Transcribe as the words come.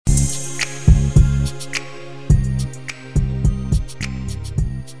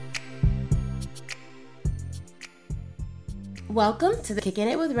Welcome to the Kickin'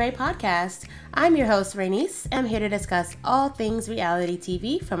 It with Ray podcast. I'm your host, Raynice. I'm here to discuss all things reality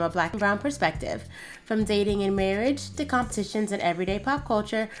TV from a black and brown perspective. From dating and marriage to competitions and everyday pop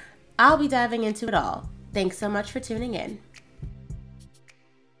culture, I'll be diving into it all. Thanks so much for tuning in.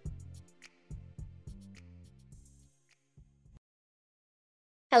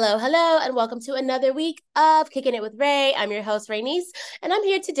 Hello, and welcome to another week of Kicking It with Ray. I'm your host, Raynice, and I'm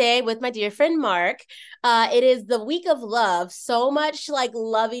here today with my dear friend Mark. It is the week of love. So much like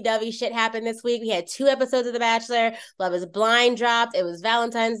lovey-dovey shit happened this week. We had 2 episodes of The Bachelor. Love is Blind dropped. It was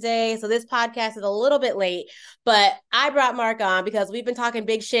Valentine's Day, so this podcast is a little bit late, but I brought Mark on because we've been talking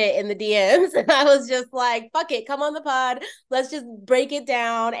big shit in the DMs, and I was just like, fuck it, come on the pod. Let's just break it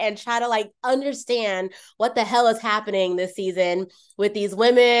down and try to understand what the hell is happening this season with these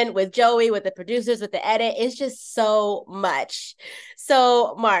women, with Joey, with the producers, with the edit. It's just so much.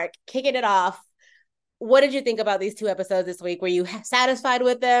 So, Mark, kicking it off, what did you think about these 2 episodes this week? Were you satisfied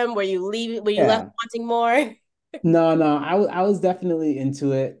with them? Were you left Yeah. wanting more? No, I was definitely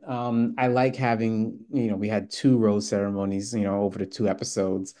into it. I like having, we had two rose ceremonies, over the 2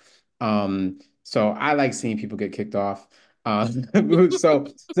 episodes. So I like seeing people get kicked off. So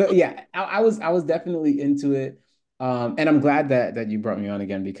yeah, I was definitely into it. And I'm glad that you brought me on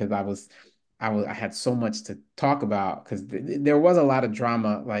again because I had so much to talk about because there was a lot of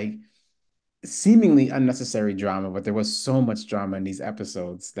drama, like seemingly unnecessary drama, but there was so much drama in these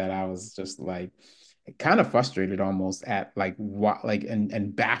episodes that I was just like kind of frustrated almost at like what like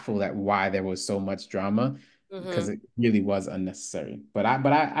and baffled at why there was so much drama because Mm-hmm. it really was unnecessary. But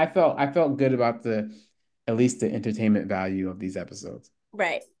I felt good about the at least the entertainment value of these episodes.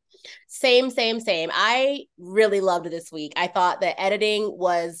 Right. Same. I really loved this week. I thought the editing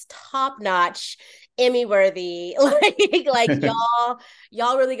was top notch, Emmy worthy.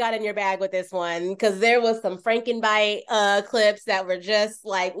 Y'all really got in your bag with this one because there was some Frankenbite clips that were just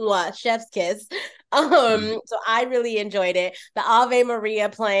like what chef's kiss. So I really enjoyed it. The Ave Maria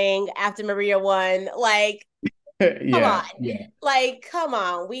playing after Maria won, come on. Yeah, yeah, Come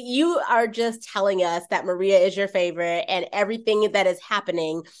on. You are just telling us that Maria is your favorite and everything that is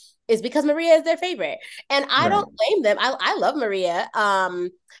happening is because Maria is their favorite. And I right. don't blame them. I love Maria.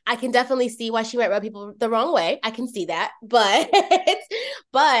 I can definitely see why she might rub people the wrong way. I can see that. But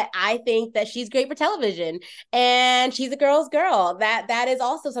but I think that she's great for television and she's a girl's girl. That is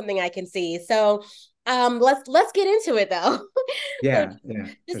also something I can see. So let's get into it though. So Yeah, for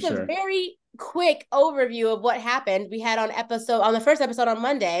just a sure. very quick overview of what happened. We had on the first episode on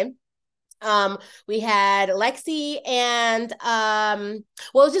Monday. Um, we had Lexi and well, it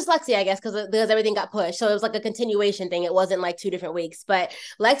was just Lexi, I guess, because everything got pushed. So it was like a continuation thing. It wasn't like 2 different weeks, but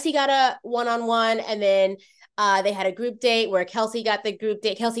Lexi got a one-on-one, and then they had a group date where Kelsey got the group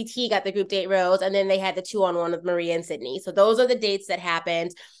date. Kelsey T got the group date rose, and then they had the two-on-one with Maria and Sydney. So those are the dates that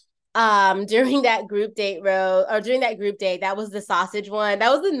happened during that group date row or during that group date. That was the sausage one.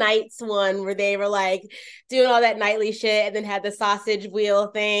 That was the nights one where they were like doing all that nightly shit and then had the sausage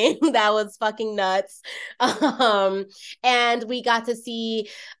wheel thing. That was fucking nuts. um and we got to see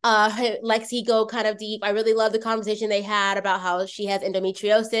Lexi go kind of deep. I really love the conversation they had about how she has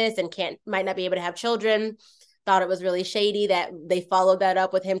endometriosis and can't might not be able to have children. Thought it was really shady that they followed that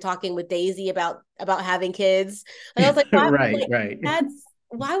up with him talking with Daisy about having kids. Like I was like, why? Right, Like right. that's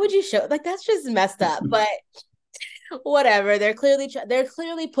why would you show that's just messed up. But whatever, they're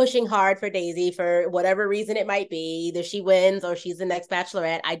clearly pushing hard for Daisy for whatever reason it might be. Either she wins or she's the next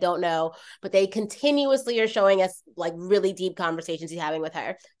bachelorette, I don't know, but they continuously are showing us like really deep conversations he's having with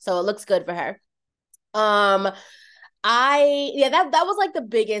her, so it looks good for her. um that was like the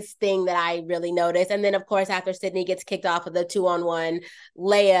biggest thing that I really noticed. And then of course after Sydney gets kicked off of the two-on-one,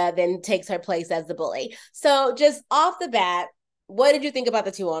 Leia then takes her place as the bully. So just off the bat, what did you think about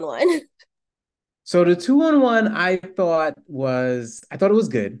the two-on-one? So the 2-on-one I thought it was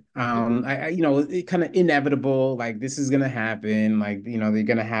good. It kind of inevitable, like this is gonna happen. Like, they're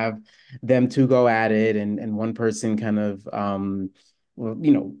gonna have them two go at it and one person kind of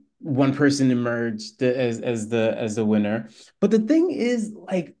well, one person emerged as the winner. But the thing is,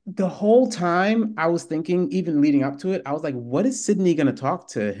 like the whole time I was thinking, even leading up to it, I was like, what is Sydney gonna talk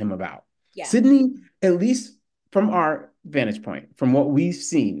to him about? Yeah. Sydney, at least from our vantage point, from what we've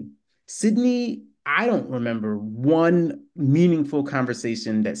seen, Sydney, I don't remember one meaningful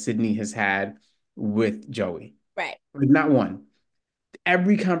conversation that Sydney has had with Joey. Right. Like, not one.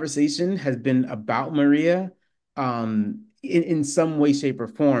 Every conversation has been about Maria, in some way, shape, or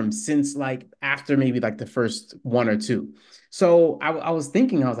form since like after maybe like the first one or two. So I was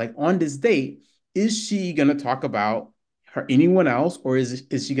thinking, I was like, on this date, is she gonna talk about her anyone else, or is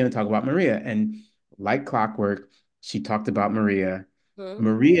she gonna talk about Maria? And like clockwork, She talked about Maria. Hmm.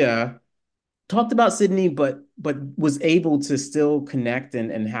 Maria talked about Sydney, but was able to still connect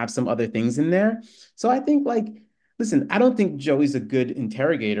and have some other things in there. So I think like, listen, I don't think Joey's a good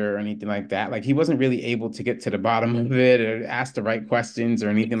interrogator or anything like that. Like he wasn't really able to get to the bottom of it or ask the right questions or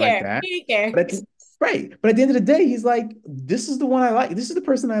He anything didn't like care. that. He didn't care. But right. But at the end of the day, he's like, this is the one I like. This is the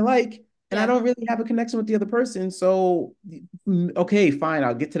person I like. And I Yeah. don't really have a connection with the other person. So, okay, fine.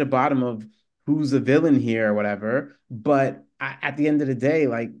 I'll get to the bottom of who's the villain here or whatever. But at the end of the day,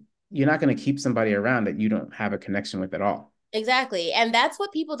 like, you're not going to keep somebody around that you don't have a connection with at all. Exactly. And that's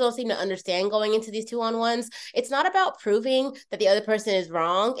what people don't seem to understand going into these two-on-ones. It's not about proving that the other person is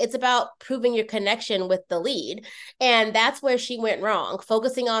wrong. It's about proving your connection with the lead. And that's where she went wrong,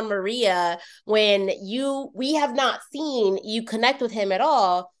 focusing on Maria when we have not seen you connect with him at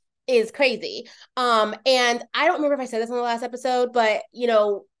all is crazy. And I don't remember if I said this on the last episode, but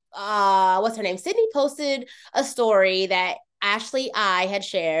what's her name? Sydney posted a story that Ashley I had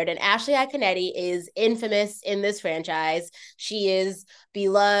shared, and Ashley I Canetti is infamous in this franchise. She is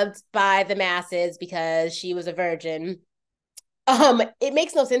beloved by the masses because she was a virgin. It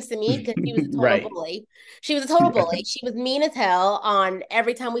makes no sense to me because she was a total Right. bully. She was a total Yeah. bully. She was mean as hell on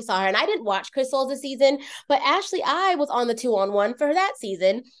every time we saw her. And I didn't watch Chris Soules this season, but Ashley I was on the two-on-one for that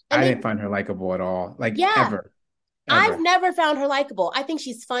season. And I they, didn't find her likable at all. Like yeah, ever, I've ever. never found her likable. I think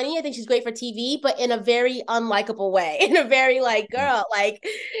she's funny. I think she's great for TV, but in a very unlikable way, in a very like, girl, like,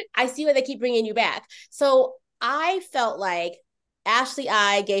 I see why they keep bringing you back. So I felt like Ashley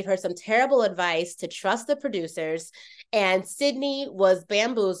I gave her some terrible advice to trust the producers, and Sydney was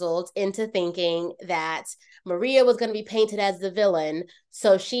bamboozled into thinking that Maria was going to be painted as the villain.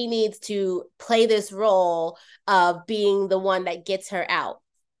 So she needs to play this role of being the one that gets her out.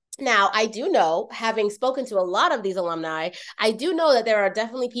 Now, I do know, having spoken to a lot of these alumni, I do know that there are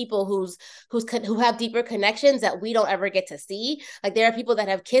definitely people who have deeper connections that we don't ever get to see. Like there are people that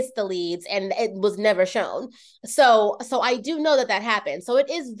have kissed the leads and it was never shown. So I do know that that happened. So it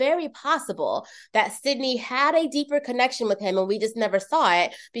is very possible that Sydney had a deeper connection with him and we just never saw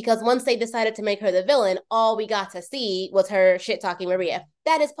it because once they decided to make her the villain, all we got to see was her shit talking Maria.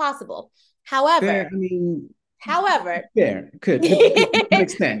 That is possible. However, Fair. I mean, however, fair. Could to an to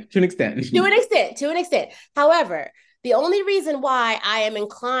extent. To an extent. an extent, to an extent. However, the only reason why I am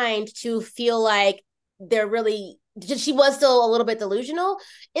inclined to feel like they're really she was still a little bit delusional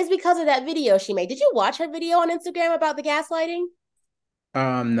is because of that video she made. Did you watch her video on Instagram about the gaslighting?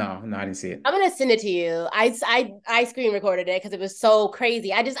 No, no, I didn't see it. I'm gonna send it to you. I screen recorded it because it was so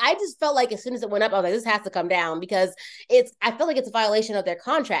crazy. I just felt like as soon as it went up, I was like, this has to come down because I feel like it's a violation of their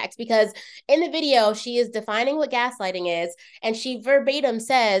contract because in the video she is defining what gaslighting is, and she verbatim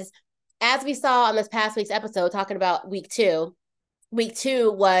says, as we saw on this past week's episode talking about week two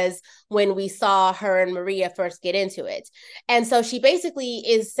was when we saw her and Maria first get into it. And so she basically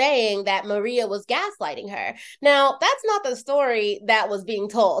is saying that Maria was gaslighting her. Now, that's not the story that was being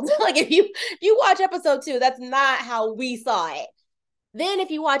told. Like if you watch episode 2, that's not how we saw it. Then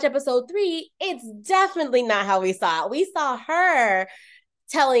if you watch episode 3, it's definitely not how we saw it. We saw her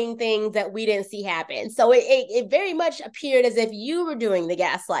telling things that we didn't see happen. So it very much appeared as if you were doing the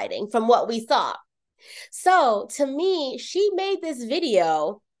gaslighting from what we saw. So to me, she made this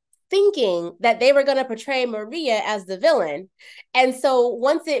video thinking that they were going to portray Maria as the villain. And so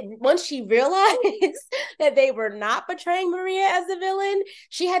once she realized that they were not portraying Maria as the villain,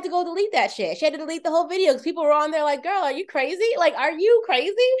 she had to go delete that shit. She had to delete the whole video because people were on there like, girl, are you crazy? Like, are you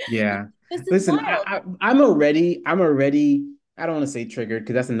crazy? Yeah. This is Listen, wild. I'm already, I don't want to say triggered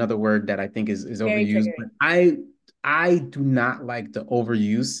because that's another word that I think is Very overused, but triggering. I do not like the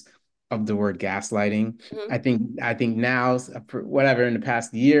overuse of the word gaslighting. Mm-hmm. I think now, for whatever, in the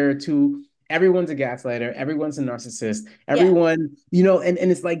past year or two, everyone's a gaslighter, everyone's a narcissist, Yeah, everyone, and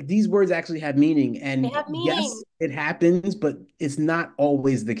it's like these words actually have meaning. they And have meaning. yes, it happens, but it's not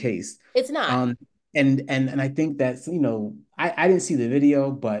always the case. It's not. Um, and I think that's, I didn't see the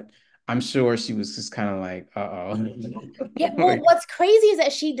video, but I'm sure she was just kind of like, Yeah, uh-oh. well, Like, what's crazy is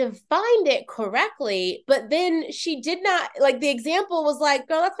that she defined it correctly, but then she did not like the example was like,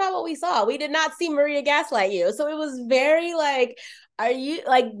 girl, that's not what we saw. We did not see Maria gaslight you. So it was very like, are you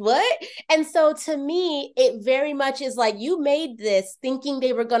like what? And so to me, it very much is like you made this thinking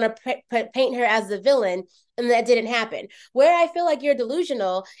they were going to paint her as the villain, and that didn't happen. Where I feel like you're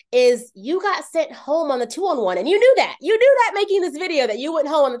delusional is you got sent home on the two-on-one, and you knew that. You knew that making this video that you went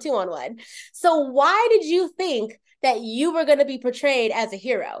home on the two-on-one. So why did you think that you were going to be portrayed as a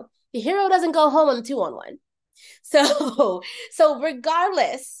hero? The hero doesn't go home on the two-on-one. So, so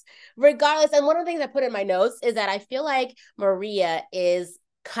regardless, and one of the things I put in my notes is that I feel like Maria is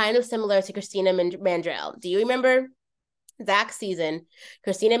kind of similar to Christina Mandrell. Do you remember? Zach's season,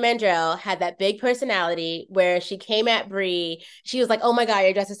 Christina Mandrell had that big personality where she came at Brie. She was like, "Oh my god,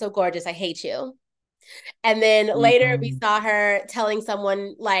 your dress is so gorgeous. I hate you." And then later we Um, saw her telling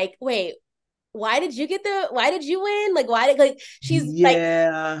someone like, "Wait, why did you win? Like why did like yeah, she's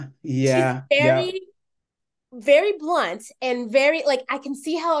yeah, yeah, very very blunt and very like I can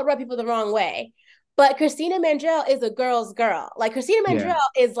see how it rubbed people the wrong way. But Christina Mandrell is a girl's girl. Like Christina yeah, Mandrell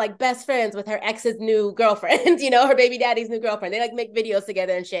is like best friends with her ex's new girlfriend, you know, her baby daddy's new girlfriend. They like make videos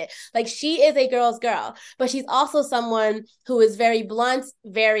together and shit. Like she is a girl's girl, but she's also someone who is very blunt,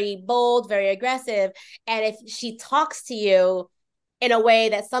 very bold, very aggressive. And if she talks to you in a way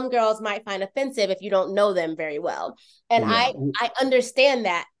that some girls might find offensive if you don't know them very well. And yeah, I understand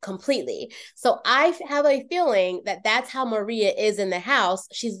that completely. So I have a feeling that that's how Maria is in the house.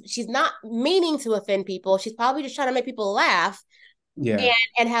 She's not meaning to offend people. She's probably just trying to make people laugh yeah,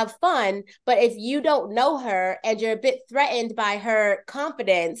 and have fun. But if you don't know her and you're a bit threatened by her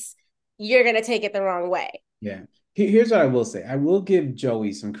confidence, you're gonna take it the wrong way. yeah. Here's what I will say. I will give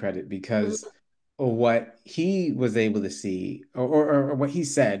Joey some credit because Mhm. what he was able to see, or what he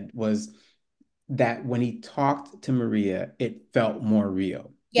said was that when he talked to Maria, it felt more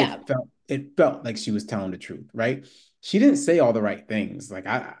real. Yeah. It felt like she was telling the truth, right? She didn't say all the right things.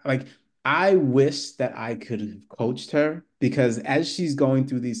 I wish that I could have coached her because as she's going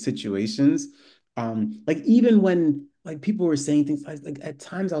through these situations, like even when like people were saying things like at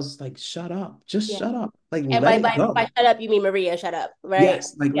times I was just like, shut up, just Yeah. shut up, like And let it by go. shut up, you mean Maria, shut up, right?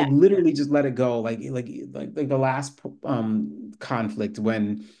 Yes, Yeah. like literally just let it go. Like the last conflict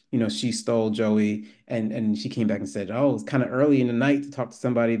when she stole Joey and she came back and said, "Oh, it's kind of early in the night to talk to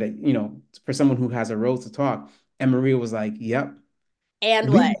somebody that, for someone who has a rose to talk." And Maria was like, "Yep, And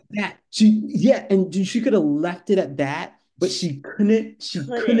leave what? it at that." And she could have left it at that, but She couldn't. she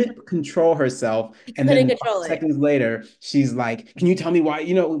couldn't control herself. She And couldn't then five control it. seconds later, she's like, "Can you tell me why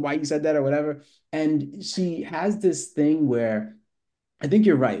you said that or whatever?" And she has this thing where I think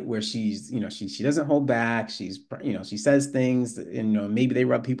you're right, where she doesn't hold back. She says things, and maybe they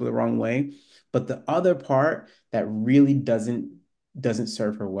rub people the wrong way. But the other part that really doesn't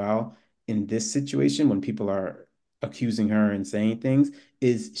serve her well in this situation when people are accusing her and saying things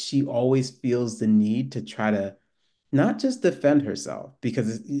is she always feels the need to try to not just defend herself,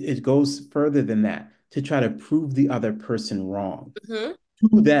 because it goes further than that, to try to prove the other person wrong Hmm.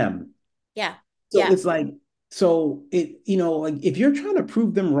 to them. Yeah. So Yeah. it's like, so like if you're trying to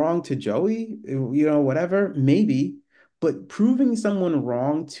prove them wrong to Joey, whatever, maybe, but proving someone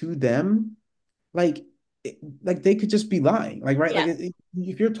wrong to them, like, like they could just be lying. Like, right? Like, Yeah.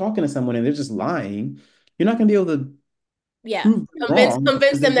 if you're talking to someone and they're just lying, you're not gonna be able to Yeah. prove them wrong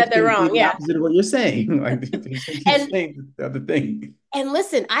Convince because they're them that just they're gonna say wrong. the Yeah. opposite of what you're saying. Like, they just keep And saying the other thing.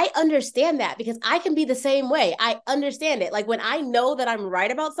 listen, I understand that because I can be the same way. I understand it. Like when I know that I'm right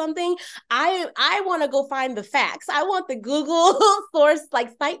about something, I want to go find the facts. I want the Google source, like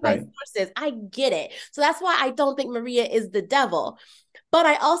cite my Right. sources. I get it. So that's why I don't think Maria is the devil. But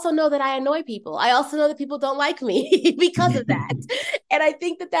I also know that I annoy people. I also know that people don't like me because of that. And I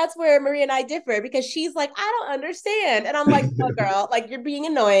think that that's where Maria and I differ because she's like, I don't understand. And I'm like, oh, girl, like you're being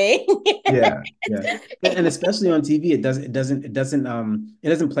annoying. Yeah, yeah. And especially on TV, it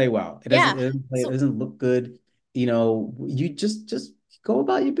doesn't play well. Yeah. It So, doesn't look good. You just go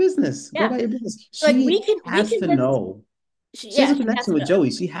about your business. Go yeah. about your business. Like She we has can to just, know. She has yeah, a she has connection to with know.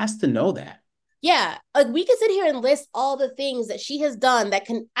 Joey. She has to know that. Yeah, like we can sit here and list all the things that she has done that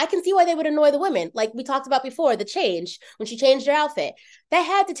can I can see why they would annoy the women. Like we talked about before, the change when she changed her outfit. That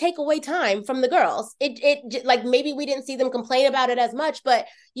had to take away time from the girls. Like maybe we didn't see them complain about it as much, but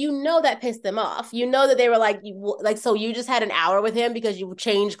you know that pissed them off. You know that they were like like so you just had an hour with him because you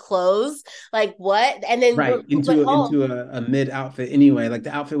changed clothes. Like what? And then Right. went home. Into a mid outfit anyway. Like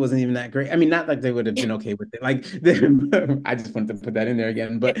the outfit wasn't even that great. I mean, not like they would have been okay with it. Like I just wanted to put that in there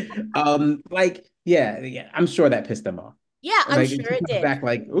again. But like, yeah, I'm sure that pissed them off. Yeah, I'm Like sure she it comes did. back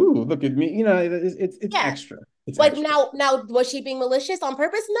like, ooh, look at me. It's Yeah, extra. It's like extra. now was she being malicious on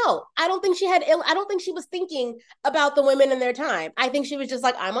purpose? No, I don't think she had ill. I don't think she was thinking about the women in their time. I think she was just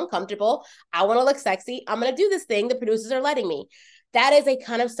like, I'm uncomfortable, I want to look sexy, I'm gonna do this thing the producers are letting me. That is a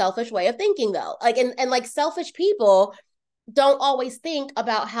kind of selfish way of thinking though, like and like selfish people don't always think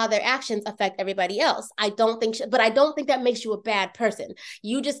about how their actions affect everybody else. But I don't think that makes you a bad person.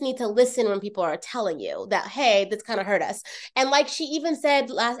 You just need to listen when people are telling you that, hey, this kind of hurt us. And like she even said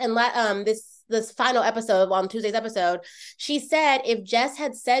this final episode on Tuesday's episode, she said if Jess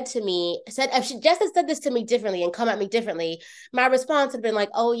had said to me, said if she Jess had said this to me differently and come at me differently, my response had been like,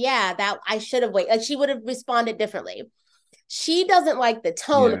 oh yeah, that I should have waited. Like she would have responded differently. She doesn't like the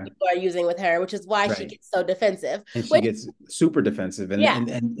tone that Yeah, people are using with her, which is why she right. gets so defensive. And she Which, gets super defensive, and yeah.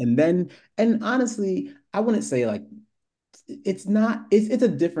 then and honestly, I wouldn't say like it's not it's a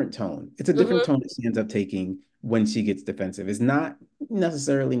different tone. It's a different Hmm. tone that she ends up taking when she gets defensive. It's not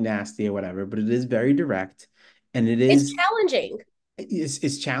necessarily nasty or whatever, but it is very direct, and It's challenging.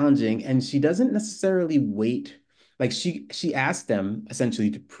 it's challenging, and she doesn't necessarily wait. Like she asked them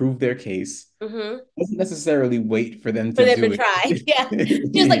essentially to prove their case. Hmm. Doesn't necessarily wait for them For to them to do try. it. Yeah.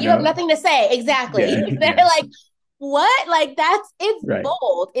 She was like, You you have know? nothing to say. Exactly. Yeah, They're yeah. like, what? Like that's it's Right.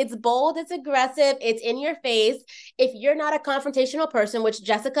 bold. It's bold, it's aggressive, it's in your face. If you're not a confrontational person, which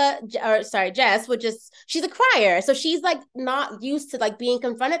Jess, which is she's a crier. So she's like not used to like being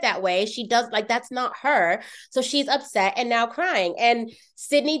confronted that way. She does like that's not her. So she's upset and now crying. And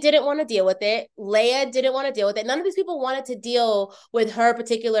Sydney didn't want to deal with it. Leia didn't want to deal with it. None of these people wanted to deal with her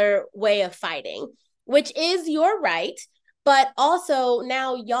particular way of fighting, which is your right. But also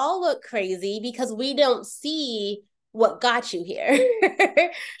now y'all look crazy because we don't see what got you here.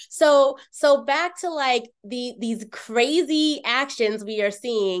 So back to like these crazy actions we are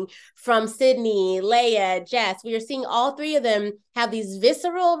seeing from Sydney, Leia, Jess. We are seeing all three of them have these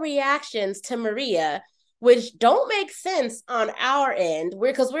visceral reactions to Maria, which don't make sense on our end.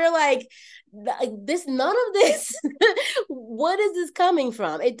 We're like this, none of this. What is this coming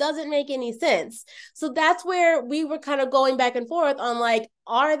from? It doesn't make any sense. So that's where we were kind of going back and forth on like,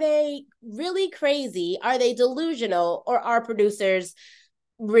 are they really crazy? Are they delusional? Or are producers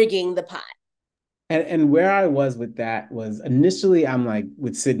rigging the pot? And where I was with that was initially I'm like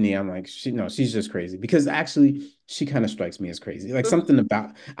with Sydney, I'm like, she's just crazy because actually she kind of strikes me as crazy. Like something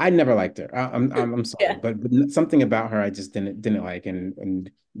about I never liked her. I'm sorry, Yeah. but something about her I just didn't like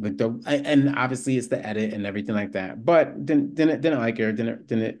and like and obviously it's the edit and everything like that. But didn't like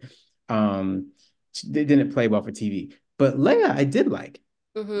her, um they didn't play well for TV. But Leia I did like.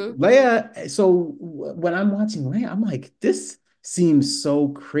 Mm-hmm. Leia, so when I'm watching Leia, I'm like, this seems so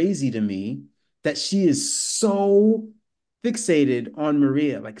crazy to me that she is so fixated on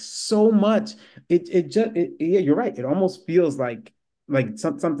Maria, like so much. Yeah, you're right. It almost feels like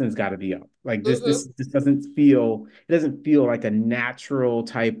something's got to be up. Like Mm-hmm. this it doesn't feel like a natural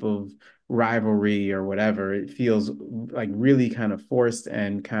type of rivalry or whatever. It feels like really kind of forced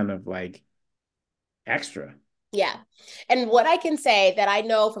and kind of like extra. Yeah. And what I can say that I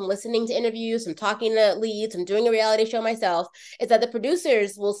know from listening to interviews, from talking to leads, from doing a reality show myself, is that the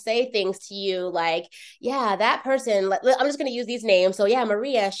producers will say things to you like, yeah, that person, I'm just going to use these names. So yeah,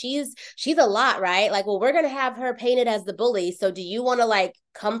 Maria, she's a lot, right? Like, well, we're going to have her painted as the bully. So do you want to like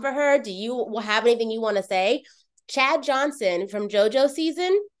come for her? Do you have anything you want to say? Chad Johnson from JoJo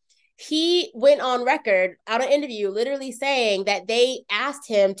season, he went on record out an interview literally saying that they asked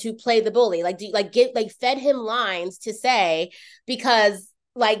him to play the bully, like get like fed him lines to say because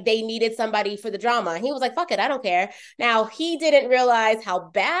like they needed somebody for the drama. He was like, fuck it, I don't care. Now he didn't realize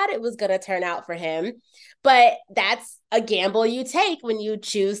how bad it was going to turn out for him, but that's a gamble you take when you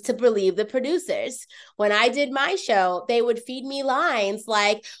choose to believe the producers. When I did my show, they would feed me lines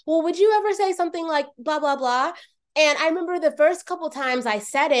like, well, would you ever say something like blah blah blah? And I remember the first couple times I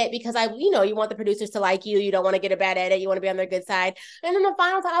said it because you want the producers to like you don't want to get a bad edit, you want to be on their good side. And then the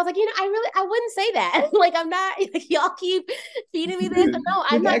final time I was like, I wouldn't say that. Like I'm not like, y'all keep feeding me this. No,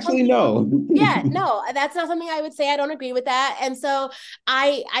 I'm Like, not actually, comfortable. no. Yeah, no, that's not something I would say. I don't agree with that. And so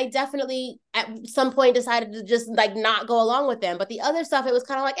I definitely at some point decided to just like not go along with them. But the other stuff, it was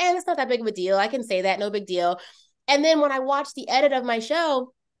kind of like, it's not that big of a deal. I can say that, no big deal. And then when I watched the edit of my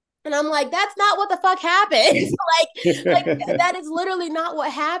show, and I'm like, that's not what the fuck happened. Like that is literally not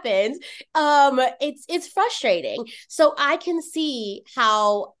what happened. It's frustrating. So I can see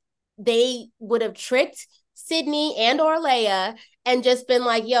how they would have tricked Sydney and or Leia and just been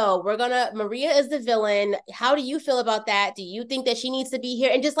like, yo, Maria is the villain. How do you feel about that? Do you think that she needs to be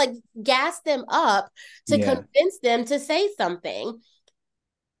here? And just like gas them up to Yeah. convince them to say something.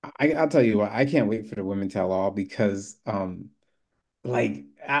 I'll tell you what, I can't wait for the women tell all because like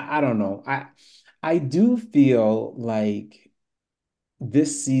I don't know. I do feel like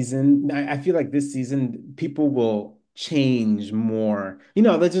this season, I feel like this season people will change more. You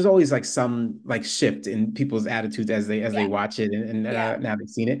know, there's just always like some like shift in people's attitudes as they Yeah. watch it Yeah. now they've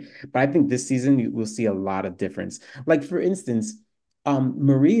seen it. But I think this season you will see a lot of difference. Like for instance,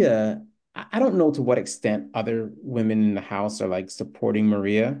 Maria, I don't know to what extent other women in the house are like supporting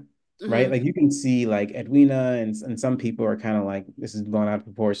Maria. Right, Mm-hmm. like you can see like Edwina and some people are kind of like this is blown out of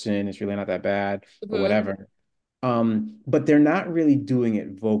proportion. It's really not that bad or Mm-hmm. whatever. But they're not really doing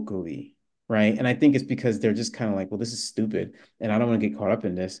it vocally, right? And I think it's because they're just kind of like, well, this is stupid, and I don't want to get caught up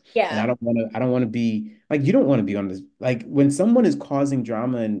in this, and Yeah. I don't want to be like, you don't want to be on this. Like when someone is causing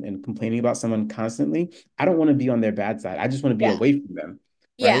drama and complaining about someone constantly, I don't want to be on their bad side. I just want to be Yeah. away from them,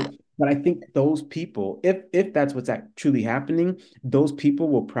 Yeah. right? But I think those people, if that's what's truly happening, those people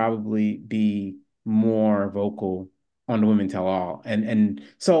will probably be more vocal on the Women Tell All. And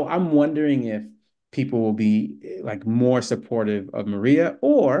so I'm wondering if people will be like more supportive of Maria,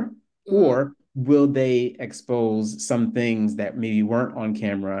 Hmm. or will they expose some things that maybe weren't on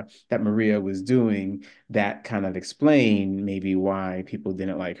camera that Maria was doing that kind of explain maybe why people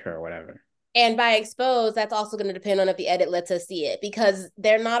didn't like her or whatever. And by exposed, that's also going to depend on if the edit lets us see it, because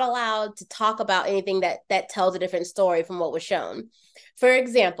they're not allowed to talk about anything that tells a different story from what was shown. For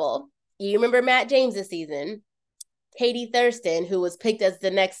example, you remember Matt James's season, Katie Thurston, who was picked as the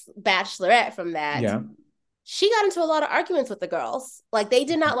next bachelorette from that, Yeah. she got into a lot of arguments with the girls. Like they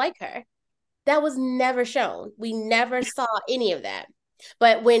did not like her. That was never shown. We never saw any of that.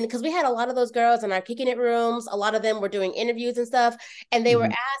 But because we had a lot of those girls in our kicking it rooms, a lot of them were doing interviews and stuff, and they were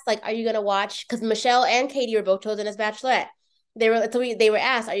Mhm. asked like, "Are you gonna watch?" Because Michelle and Katie were both chosen as Bachelorette. They were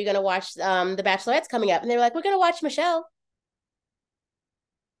asked, "Are you gonna watch the Bachelorette's coming up?" And they were like, "We're gonna watch Michelle."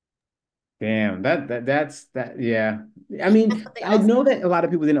 Damn, that's that. Yeah, I That's mean, what they I all said. know that a lot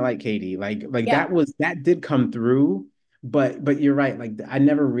of people didn't like Katie. Like Yeah, that did come through, but you're right. Like I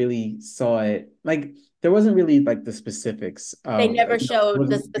never really saw it. Like there wasn't really like the specifics they of never showed the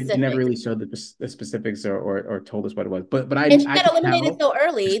wasn't they never specifics, really showed the specifics or told us what it was. But and she I got could eliminated tell so that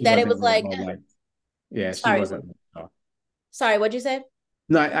early she that it was wasn't real like, well liked. Yeah, she sorry, wasn't. Oh. sorry, what'd you say?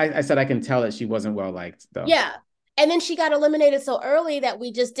 No, I said I can tell that she wasn't well liked though. Yeah. And then she got eliminated so early that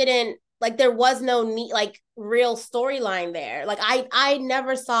we just didn't like there was no neat like real storyline there. Like I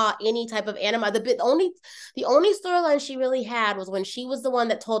never saw any type of anima. The only storyline she really had was when she was the one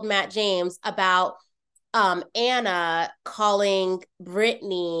that told Matt James about Anna calling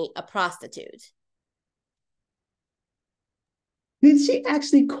Brittany a prostitute. Did she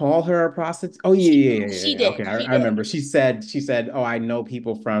actually call her a prostitute? Oh She yeah. Okay, did. She I did. remember. She said, "Oh, I know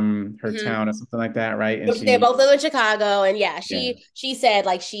people from her Mm-hmm. town or something like that, right?" And They she, both live in Chicago, and yeah, yeah, she said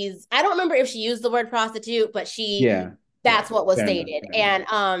like she's. I don't remember if she used the word prostitute, but she yeah, yeah. that's what was Fair enough. stated, Fair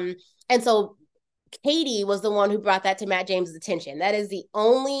enough. and so Katie was the one who brought that to Matt James's attention. That is the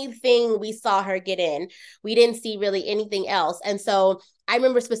only thing we saw her get in. We didn't see really anything else, and so I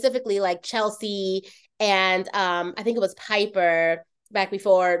remember specifically like Chelsea and I think it was Piper back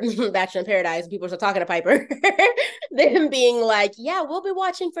before Bachelor in Paradise. People were talking to Piper, them being like, "Yeah, we'll be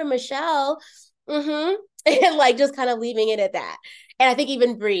watching for Michelle." Mm-hmm. And like just kind of leaving it at that. And I think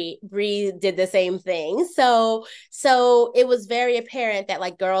even Bree did the same thing. So it was very apparent that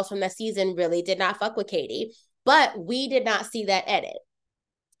like girls from that season really did not fuck with Katie, but we did not see that edit.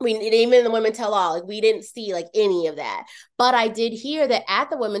 We even in the Women Tell All, like we didn't see like any of that. But I did hear that at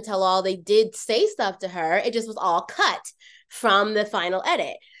the Women Tell All, they did say stuff to her. It just was all cut from the final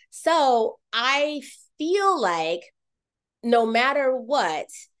edit. So I feel like no matter what,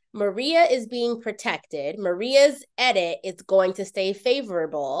 Maria is being protected. Maria's edit is going to stay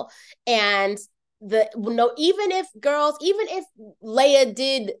favorable. And the no, even if girls, even if Leia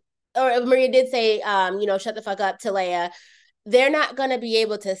did or Maria did say, shut the fuck up to Leia, they're not gonna be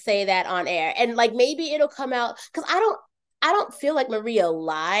able to say that on air. And like maybe it'll come out because I don't feel like Maria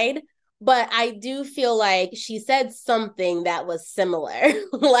lied, but I do feel like she said something that was similar.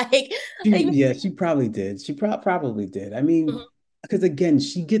 Like Yeah, she probably did. She probably did. I mhm, mean, because again,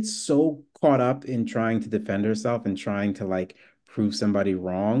 she gets so caught up in trying to defend herself and trying to like prove somebody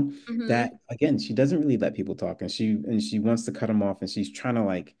wrong mhm, that again, she doesn't really let people talk, and she wants to cut them off, and she's trying to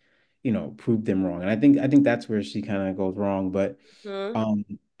like, prove them wrong. And I think that's where she kind of goes wrong. But mhm. um,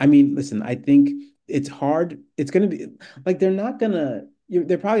 I mean, listen, I think it's hard. It's gonna be like they're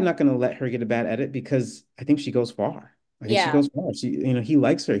probably not gonna let her get a bad edit because I think she goes far. I think she Yeah, goes far. He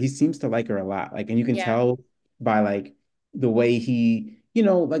likes her. He seems to like her a lot. Like, and you can yeah. tell by like the way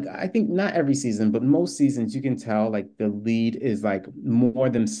like I think not every season, but most seasons you can tell like the lead is like more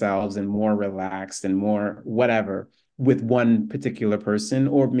themselves and more relaxed and more whatever with one particular person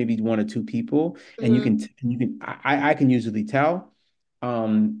or maybe one or two people, and Mhm. I can usually tell.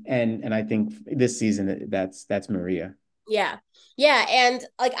 And I think this season that's Maria. Yeah. Yeah, and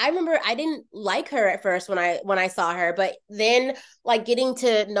like I remember I didn't like her at first when I saw her, but then like getting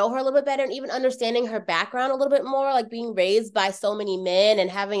to know her a little bit better and even understanding her background a little bit more, like being raised by so many men and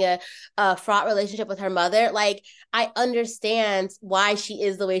having a fraught relationship with her mother, like I understand why she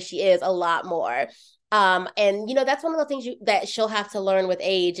is the way she is a lot more. And that's one of the things that she'll have to learn with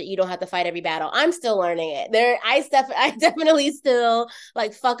age. That you don't have to fight every battle. I'm still learning it. I definitely still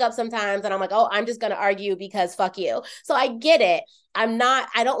like fuck up sometimes, and I'm like, oh, I'm just gonna argue because fuck you. So I get it. I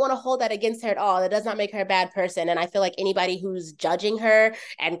don't want to hold that against her at all. That does not make her a bad person. And I feel like anybody who's judging her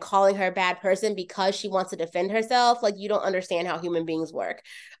and calling her a bad person because she wants to defend herself, like you don't understand how human beings work.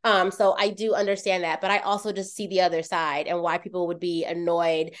 So I do understand that, but I also just see the other side and why people would be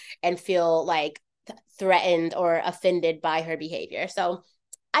annoyed and feel like threatened or offended by her behavior. So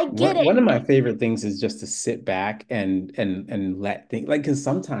I get One it. of my favorite things is just to sit back and let things like because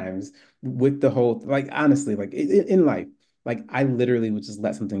sometimes with the whole like honestly like in life like I literally would just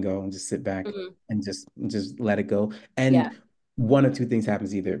let something go and just sit back Mm-hmm. and just let it go Yeah. and one or two things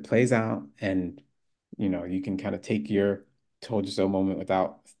happens either it plays out and you can kind of take your told you so moment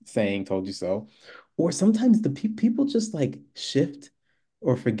without saying told you so or sometimes the people just like shift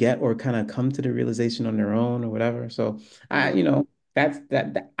or forget or kind of come to the realization on their own or whatever so I Mm-hmm.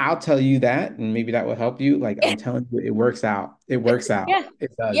 I'll tell you that, and maybe that will help you. Like I'm telling you, it works out. It works out. Yeah.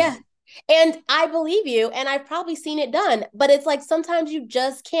 It Yeah. does. And I believe you, and I've probably seen it done, but it's like sometimes you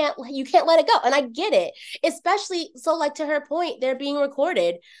can't let it go. And I get it. Especially so like to her point, they're being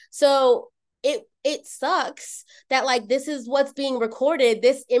recorded. So it sucks that like this is what's being recorded,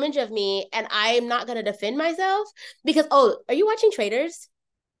 this image of me, and I'm not gonna defend myself because are you watching Traders?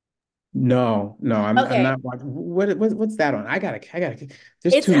 No, no, I'm Okay. not watching. What's that on? I gotta.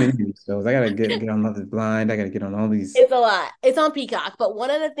 There's It's too many of these shows. I gotta get on Love Is Blind. I gotta get on all these. It's a lot. It's on Peacock. But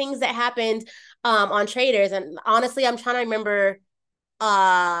one of the things that happened on Traders, and honestly, I'm trying to remember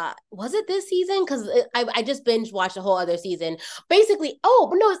was it this season? Because I just binge watched a whole other season. Basically, oh,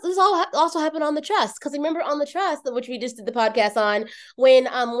 but no, this all also happened on the Trust. Because remember on the Trust, which we just did the podcast on, when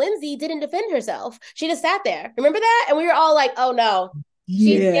Lindsay didn't defend herself, she just sat there. Remember that? And we were all like, oh no,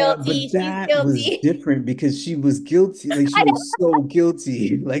 she's Yeah, but guilty. She's that was guilty. different because she was guilty. Like she I know was so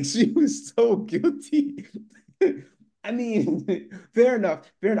guilty. Like she was so guilty. I mean, fair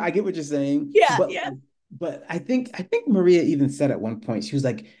enough. Fair enough. I get what you're saying, yeah, but yeah. I think Maria even said at one point, she was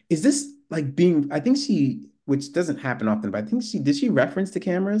like, "Is this like being?" I think she, which doesn't happen often, but I think she reference the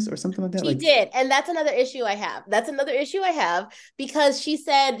cameras or something like that? She Like, did. And that's another issue I have. That's another issue I have because she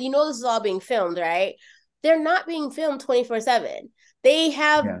said, this is all being filmed, right? They're not being filmed 24/7. They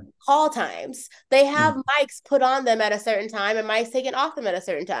have yeah, call times. They have mm, mics put on them at a certain time and mics taken off them at a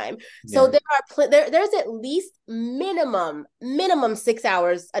certain time. So yeah, there's at least minimum 6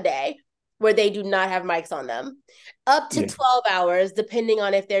 hours a day where they do not have mics on them, up to yeah. 12 hours, depending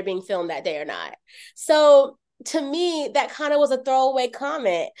on if they're being filmed that day or not. So to me, that kind of was a throwaway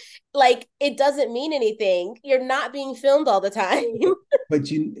comment. Like, it doesn't mean anything. You're not being filmed all the time. But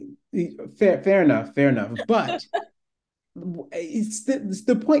fair enough, fair enough. But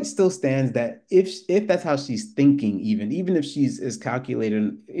the point still stands that if that's how she's thinking, even if she's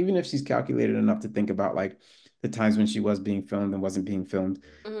calculated enough to think about like the times when she was being filmed and wasn't being filmed,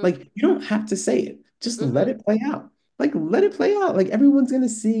 Mm-hmm. like you don't have to say it. Just let Mm-hmm. it play out. Like let it play out. Like everyone's gonna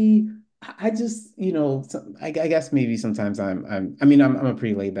see. I just, I guess maybe sometimes I mean, I'm a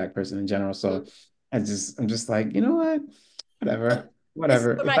pretty laid back person in general, so I'm just like, you know what? Look, Whatever, this is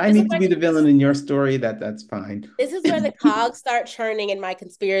whatever. where If my I this is need to my be the villain in your story, that's fine. this is where the cogs start churning in my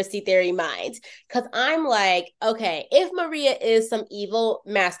conspiracy theory mind. Because I'm like, okay, if Maria is some evil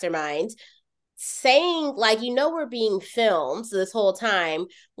mastermind, saying like we're being filmed this whole time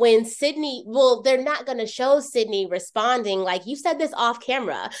when Sydney, well, they're not going to show Sydney responding like you said this off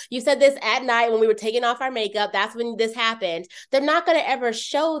camera, you said this at night when we were taking off our makeup, that's when this happened. They're not going to ever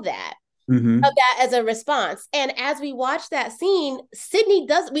show that of Hmm. that as a response. And as we watch that scene, Sydney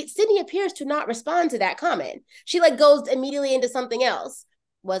appears to not respond to that comment. She like goes immediately into something else.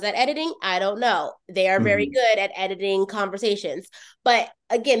 Was that editing? I don't know. They are very Hmm. good at editing conversations. But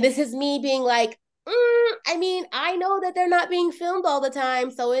again, this is me being like, I mean, I know that they're not being filmed all the time,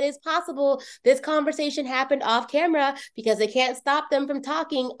 so it is possible this conversation happened off camera because they can't stop them from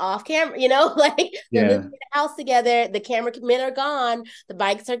talking off camera. Like they're living Yeah. in a house together, the cameramen are gone, the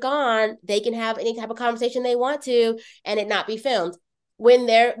bikes are gone, they can have any type of conversation they want to and it not be filmed. When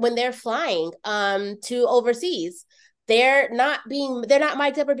they're flying to overseas, they're not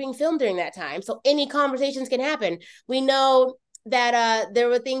mic'd up or being filmed during that time. So any conversations can happen. We know that there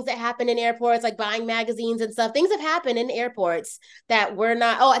were things that happened in airports, like buying magazines and stuff. Things have happened in airports that were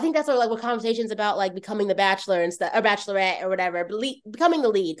not. Oh, I think that's what conversations about like becoming the bachelor and stuff, or bachelorette or whatever, becoming the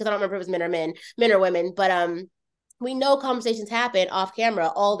lead. Because I don't remember if it was men or women, but we know conversations happen off camera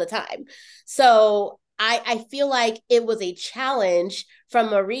all the time. So I feel like it was a challenge from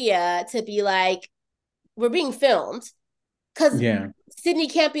Maria to be like, we're being filmed. Because Yeah. Sydney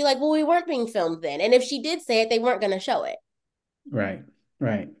can't be like, well, we weren't being filmed then. And if she did say it, they weren't going to show it. Right.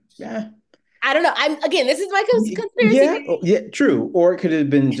 Right. Yeah. I don't know. I'm again, this is my conspiracy Yeah, theory. yeah, true. Or it could have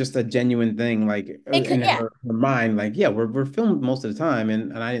been just a genuine thing, like It could, in yeah, her mind, like, yeah, we're filmed most of the time,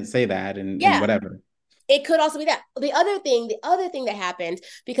 and I didn't say that, and yeah. whatever. It could also be that. The other thing that happened,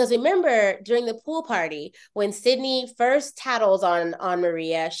 because remember during the pool party when Sydney first tattles on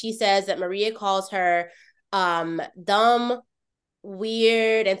Maria, she says that Maria calls her dumb,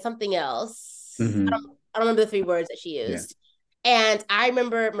 weird, and something else. Hmm. I don't remember the three words that she Yeah, used. And I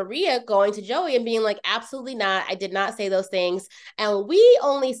remember Maria going to Joey and being like, absolutely not. I did not say those things. And we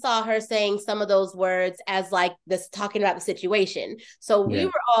only saw her saying some of those words as like this talking about the situation. So we yeah,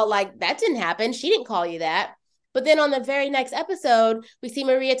 were all like, that didn't happen. She didn't call you that. But then on the very next episode, we see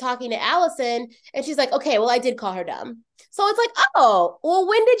Maria talking to Allison, and she's like, okay, well, I did call her dumb. So it's like, oh, well,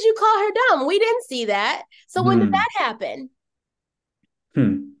 when did you call her dumb? We didn't see that. So when did hmm. that happen? Hmm.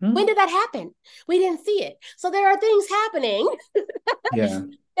 When Hmm. did that happen? We didn't see it. So there are things happening Yeah.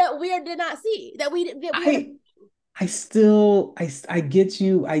 that we did not see that we are. I I still I get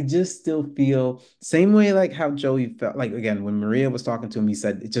you. I just still feel same way like how Joey felt. Like again, when Maria was talking to him, he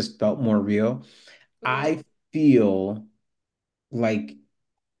said it just felt more real. Mhm, I feel like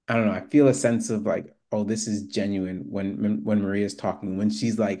I don't know. I feel a sense of like, oh, this is genuine when Maria's talking, when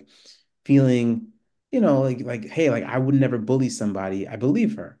she's like feeling, like, hey, like I would never bully somebody. I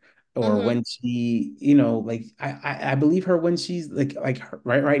believe her. Or mhm, when she, like I believe her when she's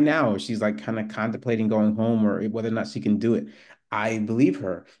right now, she's like kind of contemplating going home or whether or not she can do it. I believe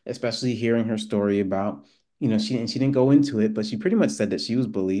her, especially hearing her story about, she didn't go into it, but she pretty much said that she was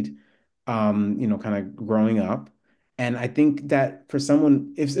bullied, kind of growing up. And I think that for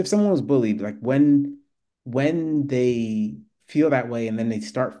someone, if someone was bullied, like when they feel that way and then they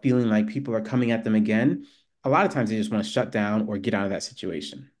start feeling like people are coming at them again, a lot of times they just want to shut down or get out of that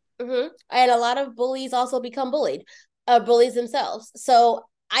situation. mhm. And a lot of bullies also become bullied, bullies themselves. So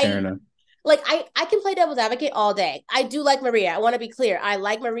Fair I enough. like I can play devil's advocate all day. I do like Maria. I want to be clear. I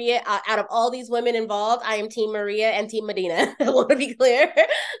like Maria. Out of all these women involved, I am Team Maria and Team Medina. I want to be clear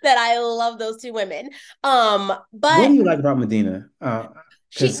that I love those two women. What But do you like about Medina?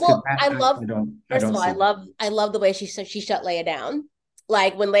 Because I I, love. I First of don't all, see that. I love the way she shut Leia down.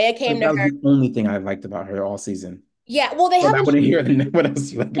 Like when Leia came That to was her. the only thing I liked about her all season. Yeah, well, they Well, I haven't want to hear what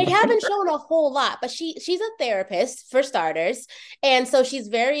else you like they about haven't her. shown a whole lot, but she's a therapist for starters, and so she's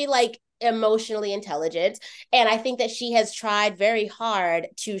very like emotionally intelligent, and I think that she has tried very hard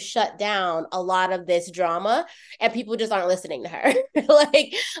to shut down a lot of this drama, and people just aren't listening to her.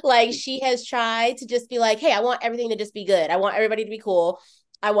 like she has tried to just be like, hey, I want everything to just be good. I want everybody to be cool.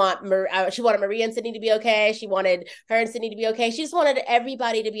 She wanted Maria and Sydney to be okay. She wanted her and Sydney to be okay. She just wanted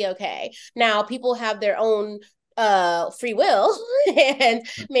everybody to be okay. Now people have their own free will and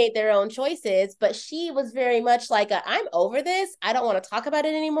made their own choices, but she was very much like I'm over this, I don't want to talk about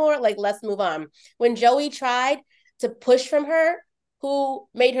it anymore, like let's move on. When Joey tried to push from her who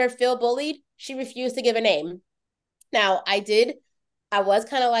made her feel bullied, she refused to give a name. Now I was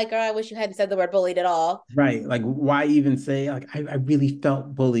kind of like, girl, I wish you hadn't said the word bullied at all. Right. Like, why even say, like, I really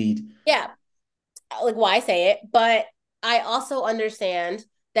felt bullied. Yeah, like why say it, but I also understand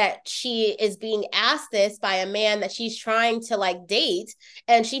that she is being asked this by a man that she's trying to like date,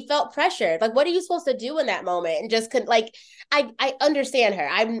 and she felt pressured. Like what are you supposed to do in that moment? And just could like I understand her.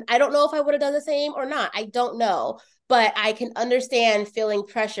 I don't know if I would have done the same or not, I don't know, but I can understand feeling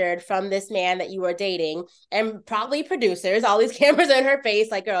pressured from this man that you are dating, and probably producers, all these cameras in her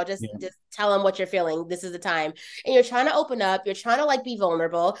face, like girl, Yeah. just tell him what you're feeling, this is the time. And you're trying to open up, you're trying to like be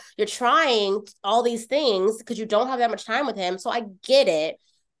vulnerable, you're trying all these things because you don't have that much time with him. So I get it.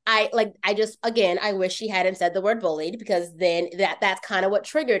 I just again I wish she hadn't said the word bullied, because then that's kind of what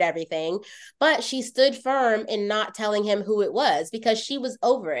triggered everything. But she stood firm in not telling him who it was because she was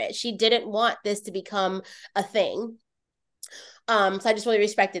over it. She didn't want this to become a thing. So I just really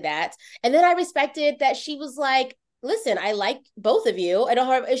respected that. And then I respected that she was like, listen, I like both of you. I don't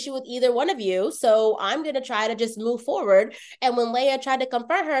have an issue with either one of you. So I'm going to try to just move forward. And when Leia tried to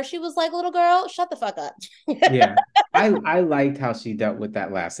confront her, she was like, little girl, shut the fuck up. Yeah. I liked how she dealt with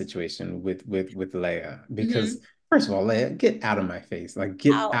that last situation with Leia Mm-hmm. because first of all, Leia, get out of my face. Like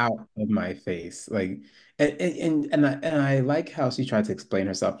get Ow. out of my face. Like and I like how she tried to explain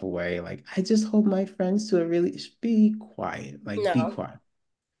herself away. Like, I just hope my friends to really be quiet. Like be No. quiet.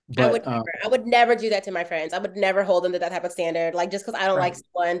 I would But I would never do that to my friends. I would never hold them to that type of standard. Like just because I don't like right.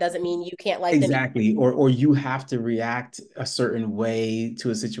 someone doesn't mean you can't like them. Exactly. Or you have to react a certain way to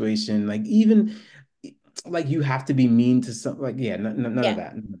a situation. Like even like you have to be mean to some like yeah, none of Yeah.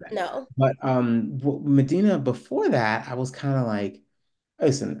 that, none of that. No. But Medina before that, I was kind of like,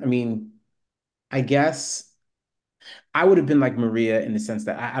 listen, I mean, I guess I would have been like Maria in the sense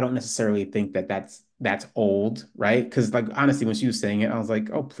that I don't necessarily think that that's old, right? Because like honestly, when she was saying it, I was like,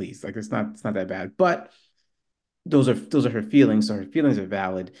 oh please, like it's not that bad. But those are her feelings, so her feelings are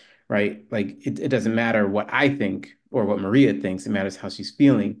valid, right? Like it doesn't matter what I think or what Maria thinks, it matters how she's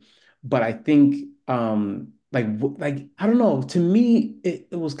feeling. But I think like I don't know, to me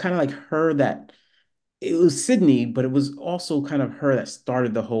it was kind of like her that it was Sydney, but it was also kind of her that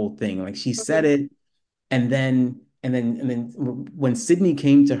started the whole thing. Like she said Mhm. it, and then when Sydney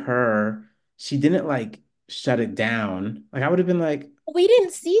came to her, she didn't like shut it down. Like I would have been like, We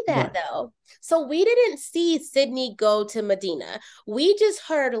didn't see that what? though. So we didn't see Sydney go to Medina. We just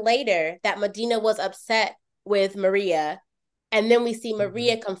heard later that Medina was upset with Maria, and then we see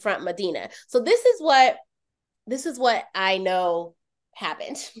Maria confront Medina. So this is what I know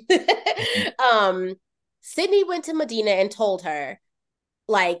happened. um Sydney went to Medina and told her,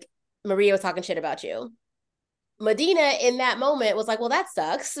 like, Maria was talking shit about you. Medina in that moment was like, well, that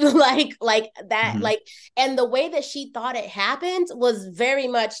sucks. like that, Mhm. like, and the way that she thought it happened was very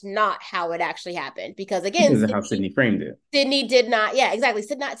much not how it actually happened. Because again, Because of how Sydney framed it. Sydney did not, yeah, exactly.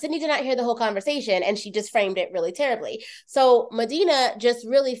 Sydney did not hear the whole conversation, and she just framed it really terribly. So Medina just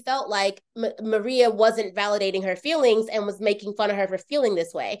really felt like Maria wasn't validating her feelings and was making fun of her for feeling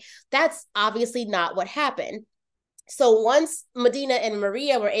this way. That's obviously not what happened. So once Medina and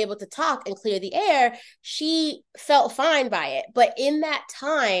Maria were able to talk and clear the air, she felt fine by it. But in that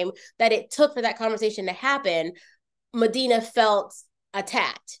time that it took for that conversation to happen, Medina felt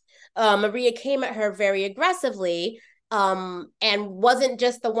attacked. Maria came at her very aggressively, and wasn't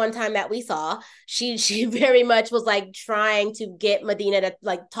just the one time that we saw. She very much was like trying to get Medina to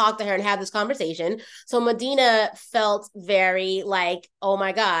like talk to her and have this conversation. So Medina felt very like, oh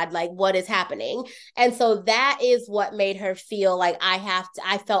my God, like what is happening? And so that is what made her feel like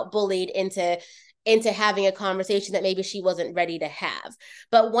I felt bullied into having a conversation that maybe she wasn't ready to have.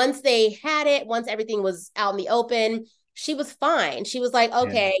 But once they had it, once everything was out in the open, she was fine. She was like, Yeah.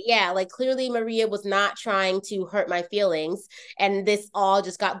 okay, yeah, like clearly Maria was not trying to hurt my feelings, and this all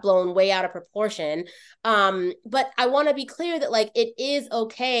just got blown way out of proportion. But I want to be clear that like it is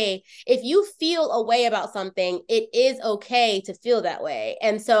okay if you feel a way about something, it is okay to feel that way.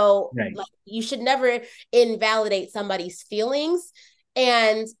 And so Right. like you should never invalidate somebody's feelings.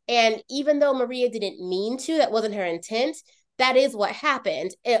 And even though Maria didn't mean to, that wasn't her intent, that is what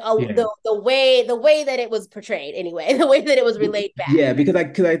happened. Yeah. The way that it was portrayed anyway, the way that it was relayed back. Yeah, because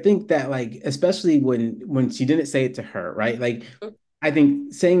I think that like especially when she didn't say it to her, right? Like Mm-hmm. I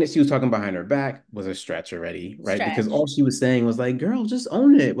think saying that she was talking behind her back was a stretch already, right? Because Stretch. all she was saying was like, "Girl, just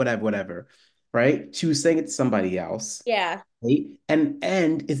own it, whatever, whatever." Right? She was saying it to somebody else, Yeah. right? And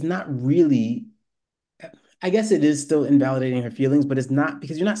it's not really I guess it is still invalidating her feelings, but it's not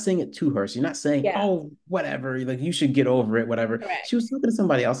because you're not saying it to her. So you're not saying, Yeah. "Oh, whatever, like you should get over it, whatever." She Correct. was talking to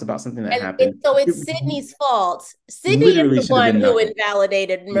somebody else about something that And happened. so it's It Sydney's fault. Sydney is literally the should have one been who nothing.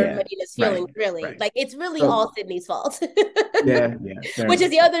 invalidated Yeah, Medina's right, feelings, really. right. Like, it's really So all Sydney's fault. yeah, yeah, very Which is much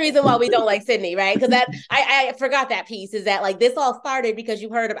the so. other reason why we don't like Sydney, right? Because that I forgot that piece is that like this all started because you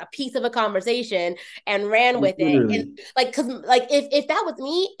heard a piece of a conversation and ran with it. And Literally. like, because like if that was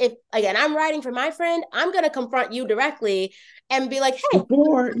me, if again I'm writing for my friend, I'm gonna confront you directly and be like, hey, what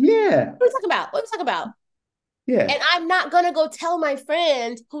Before, yeah, are we talking about? What are we talking about? yeah. And I'm not gonna go tell my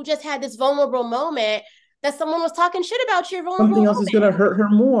friend who just had this vulnerable moment that someone was talking shit about your vulnerable Something else is moment. gonna hurt her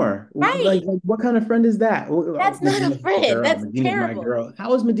more. Right. Like what kind of friend is that? Oh, That's not a Medina's my friend. girl. That's Medina's my terrible. girl.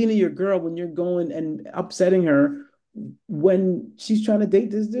 How is Medina your girl when you're going and upsetting her when she's trying to date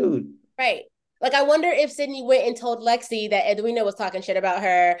this dude? Right. Like, I wonder if Sydney went and told Lexi that Edwina was talking shit about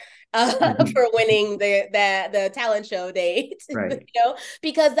her Mhm. for winning the talent show date, Right.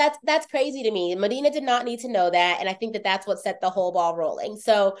 because that's crazy to me. Medina did not need to know that, and I think that that's what set the whole ball rolling.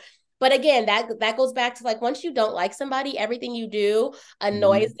 So, but again, that goes back to like once you don't like somebody, everything you do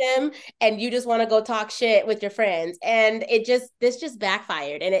annoys Mhm. them, and you just want to go talk shit with your friends, and this just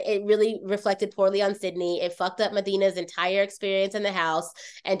backfired, and it really reflected poorly on Sydney. It fucked up Medina's entire experience in the house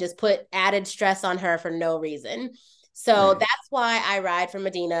and just put added stress on her for no reason. So Right. that's why I ride for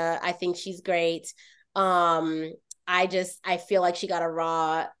Medina. I think she's great. Um, I feel like she got a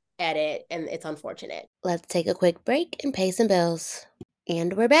raw edit, and it's unfortunate. Let's take a quick break and pay some bills.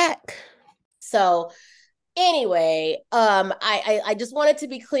 And we're back. So Anyway, I just wanted to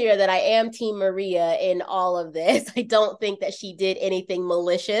be clear that I am Team Maria in all of this. I don't think that she did anything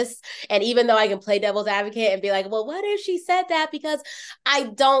malicious. And even though I can play devil's advocate and be like, well, what if she said that? Because I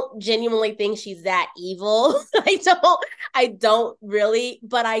don't genuinely think she's that evil. I don't really,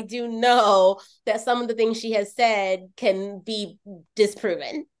 but I do know that some of the things she has said can be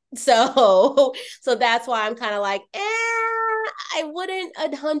disproven. So that's why I'm kind of like, I wouldn't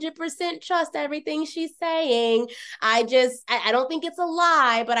 100% trust everything she's saying. I don't think it's a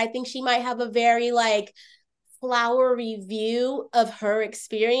lie, but I think she might have a very like flowery view of her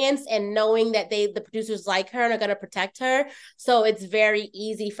experience and knowing that the producers like her and are going to protect her. So it's very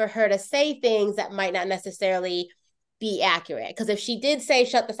easy for her to say things that might not necessarily be accurate. Because if she did say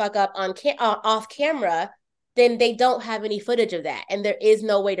shut the fuck up off camera, then they don't have any footage of that and there is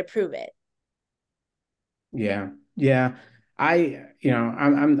no way to prove it. Yeah. Yeah.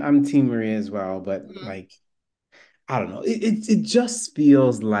 I'm Team Maria as well, but Mm-hmm. like I don't know. It just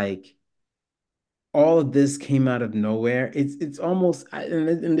feels like all of this came out of nowhere. It's almost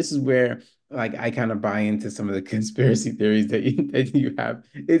and this is where like I kind of buy into some of the conspiracy theories that you have.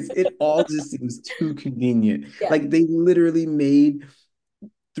 It all just seems too convenient. Yeah. Like they literally made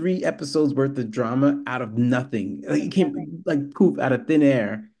 3 episodes worth of drama out of nothing. Like it came like poof out of thin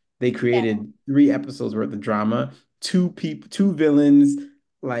air. They Yeah. created 3 episodes worth of drama, two villains,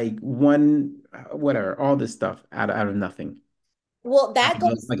 like one whatever, all this stuff out of nothing. Well, Out that of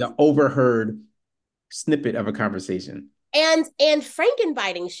goes like an overheard snippet of a conversation. and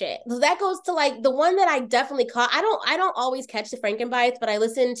Frankenbiting shit. So that goes to like the one that I definitely caught. I don't always catch the Frankenbites, but I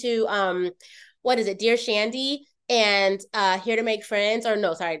listen to what is it, Dear Shandy and Here to Make Friends, or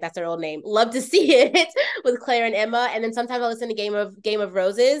no, sorry, that's her old name. Love to See It with Claire and Emma. And then sometimes I listen to Game of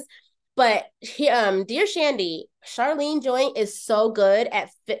Roses. But Dear Shandy, Charlene Joint is so good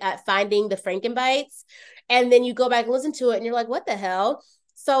at finding the Frankenbites. And then you go back and listen to it and you're like, what the hell?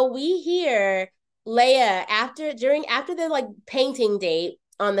 So we hear Leia after the like painting date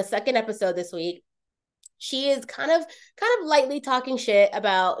on the second episode this week. She is kind of lightly talking shit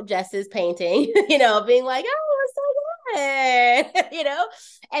about Jess's painting, being like, "Oh, it's so good,"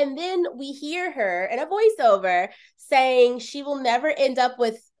 And then we hear her in a voiceover saying she will never end up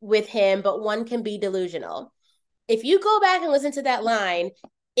with him, but one can be delusional. If you go back and listen to that line,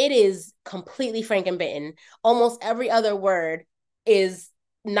 it is completely frankenbitten. Almost every other word is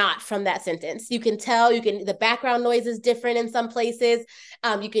not from that sentence. You can tell, the background noise is different in some places.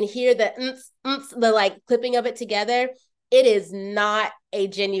 You can hear the like clipping of it together. It is not a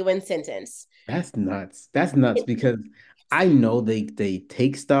genuine sentence. That's nuts. That's nuts because I know they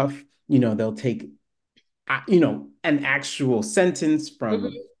take stuff, they'll take an actual sentence from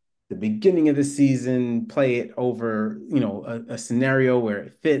Mhm, the beginning of the season, play it over, a scenario where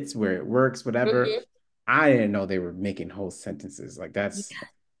it fits, where it works, whatever. mhm. I didn't know they were making whole sentences. Like that's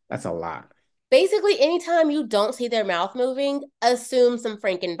a lot. Basically, anytime you don't see their mouth moving, assume some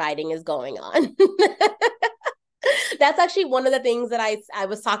frankenbiting is going on. That's actually one of the things that I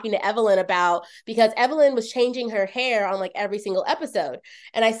was talking to Evelyn about because Evelyn was changing her hair on like every single episode.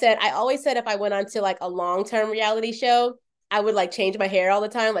 And I always said if I went on to like a long-term reality show, I would like change my hair all the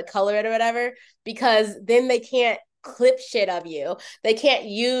time, like color it or whatever, because then they can't clip shit of you. They can't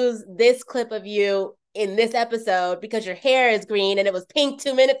use this clip of you in this episode because your hair is green and it was pink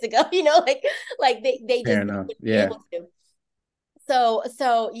 2 minutes ago, like they Fair just enough. wouldn't be Yeah. able to.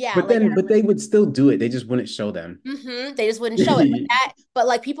 So yeah, But like then, but they would still do it. They just wouldn't show them. they just wouldn't show it. But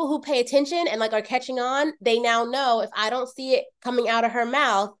like people who pay attention and like are catching on, they now know if I don't see it coming out of her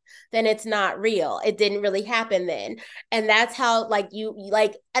mouth, then it's not real. It didn't really happen then. And that's how like you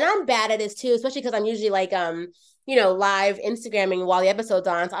like, and I'm bad at this too, especially because I'm usually like live Instagramming while the episode's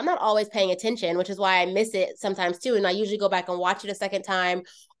on. So I'm not always paying attention, which is why I miss it sometimes too. And I usually go back and watch it a second time,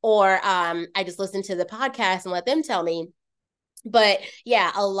 or I just listen to the podcast and let them tell me. But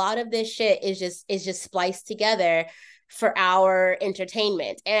yeah, a lot of this shit is just spliced together for our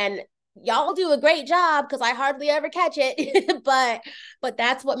entertainment. And y'all do a great job because I hardly ever catch it. but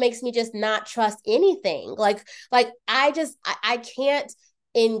that's what makes me just not trust anything. Like I can't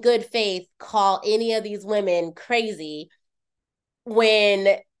in good faith call any of these women crazy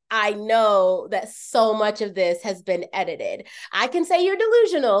when I know that so much of this has been edited. I can say you're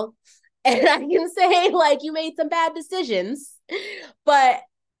delusional and I can say like you made some bad decisions, but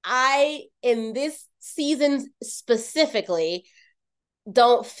in this season specifically,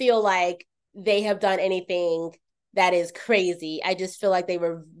 don't feel like they have done anything that is crazy. I just feel like they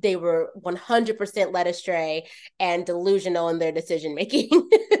were 100% led astray and delusional in their decision making.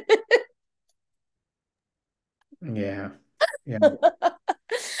 Yeah. Yeah.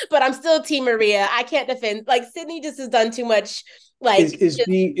 but I'm still Team Maria. I can't defend. Like Sydney just has done too much. Is Like, is just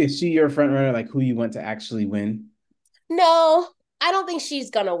she is she your front runner? Like who you want to actually win? no, I don't think she's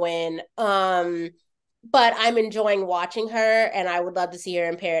gonna win. But I'm enjoying watching her, and I would love to see her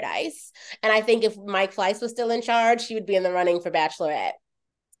in Paradise. And I think if Mike Fleiss was still in charge, she would be in the running for Bachelorette.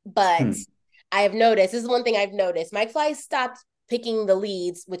 But Hmm. I have noticed, this is one thing I've noticed. Mike Fleiss stopped picking the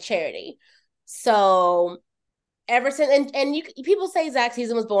leads with Charity. So ever since, and you people say Zach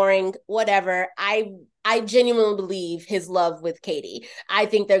season was boring, whatever. I genuinely believe his love with Katie. I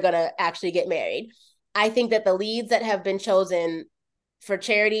think they're gonna actually get married. I think that the leads that have been chosen for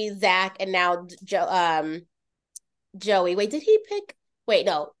Charity, Zach, and now Joey. Wait, did he pick? Wait,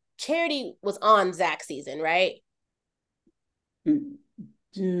 no. Charity was on Zach's season, right?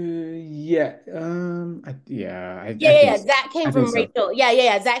 Yeah. Yeah, I yeah, think yeah. so. Zach came I think from so. Rachel. Yeah, yeah,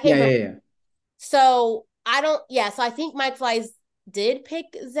 yeah. Zach came Yeah, from. yeah, yeah. So I don't. Yeah, so I think Mike Flies did pick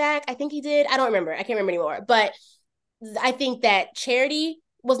Zach. I think he did. I don't remember. I can't remember anymore. But I think that Charity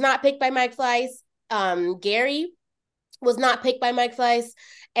was not picked by Mike Flies. Gary was not picked by Mike Fleiss.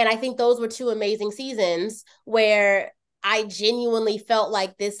 And I think those were two amazing seasons where I genuinely felt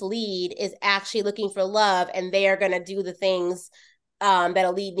like this lead is actually looking for love and they are going to do the things that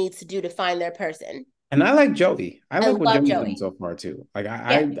a lead needs to do to find their person. And I like Joey. I I like what love Joey's done Joey. so far too. Like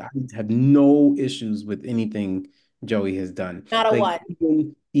Yeah, I have no issues with anything Joey has done. not a Like one.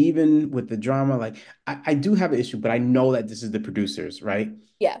 even with the drama, like I do have an issue, but I know that this is the producers, right?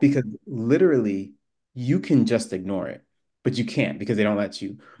 Yeah, Because literally you can just ignore it, but you can't because they don't let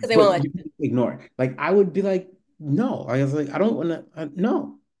you. because they won't But let you can ignore it. Like I would be like, no. I was like, I don't want to.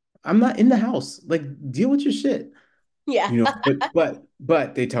 No, I'm not in the house. Like deal with your shit. you. Yeah,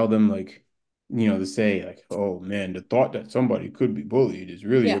 But they tell them like, to say like, oh man, the thought that somebody could be bullied is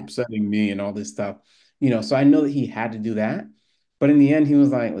really yeah. upsetting me and all this stuff. So I know that he had to do that. But in the end, he was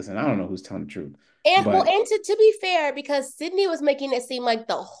like, listen, I don't know who's telling the truth. And well, But and to be fair, because Sydney was making it seem like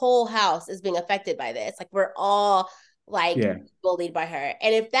the whole house is being affected by this. Like we're all like yeah, bullied by her.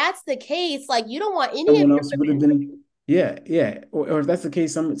 And if that's the case, like you don't want any of someone your else would have women. been, yeah, yeah. Or if that's the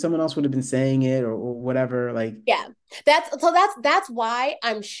case, someone else would have been saying it or whatever. Like, Yeah. That's why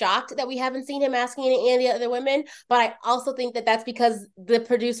I'm shocked that we haven't seen him asking any of the other women. But I also think that that's because the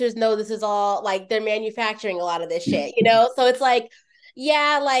producers know this is all like they're manufacturing a lot of this shit, you know? So it's like,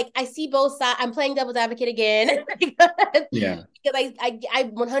 yeah, like I see both sides. I'm playing devil's advocate again because yeah. I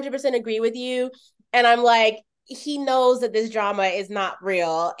 100% agree with you. And I'm like, he knows that this drama is not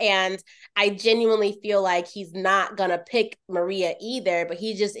real. And I genuinely feel like he's not gonna pick Maria either, but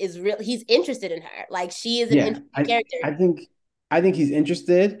he just is real. He's interested in her. Like she is an Yeah, interesting character. I think he's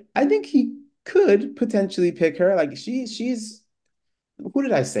interested. I think he could potentially pick her. Like she's who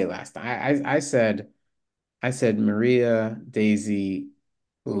did I say last time? I said Maria, Daisy,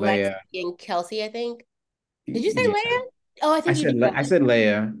 Lexi Leia. and Kelsey, I think. Did you say Yeah, Leia? Oh, I I think you said did Le I Kelsey. said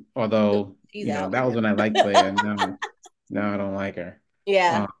Leia, although She's out. that was when I liked Leia. No, I don't like her.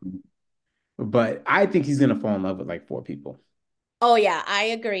 Yeah. Um, but I think he's gonna fall in love with like four people. Oh yeah, I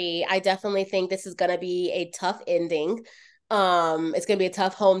agree. I definitely think this is gonna be a tough ending. It's gonna be a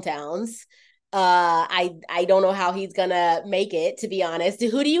tough hometowns. I don't know how he's gonna make it, to be honest.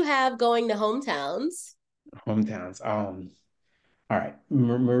 Who do you have going to hometowns? Hometowns. All right,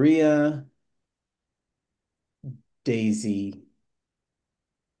 Maria, Daisy,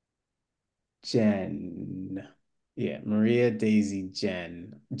 Jen. Yeah, Maria, Daisy,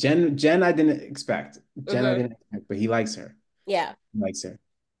 Jen, I didn't expect. Jen, I Mm-hmm. didn't expect, but he likes her. Yeah, He likes her.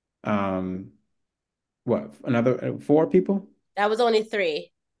 Um, what, another four people? that was only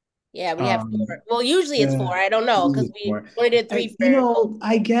three. Yeah, we have four. Um, Well, usually it's four. yeah, I don't know because usually we four. only did three for.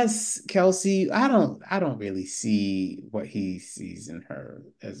 I guess Kelsey, I don't really see what he sees in her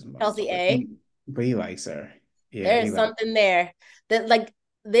as much, Chelsea but A. he likes her. Yeah, There he is likes. something there that like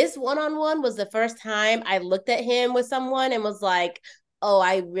this one-on-one was the first time I looked at him with someone and was like, oh,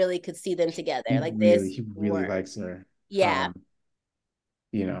 I really could see them together. Like this He really work. likes her. Yeah.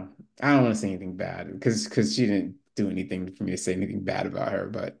 You know, I don't want to say anything bad because she didn't do anything for me to say anything bad about her,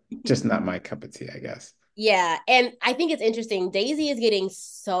 but just not my cup of tea, I guess. Yeah, and I think it's interesting. Daisy is getting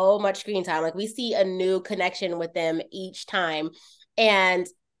so much screen time. Like we see a new connection with them each time. And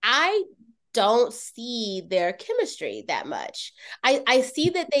I don't see their chemistry that much. I see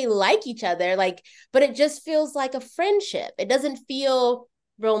that they like each other, like, but it just feels like a friendship. It doesn't feel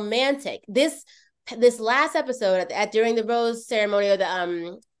romantic. This last episode at during the rose ceremony or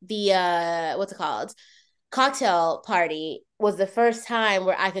the what's it called? Cocktail party was the first time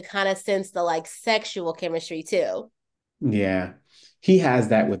where I could kind of sense the like sexual chemistry too. Yeah. he has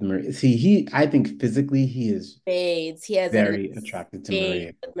that with Maria. See, I think physically he is Spades. He has it in very attracted to spades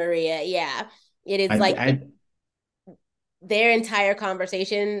Maria. with Maria. Yeah. It is I, like I, their entire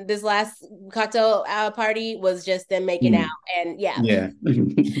conversation this last cocktail party was just them making out. And yeah, yeah.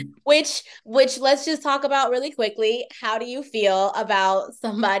 which let's just talk about really quickly. How do you feel about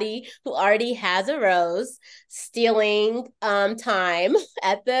somebody who already has a rose stealing time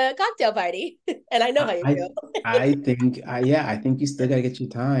at the cocktail party? And I know how you I feel. I think yeah, I think you still gotta get your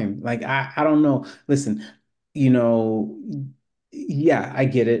time. Like I don't know. Listen, you know, yeah, I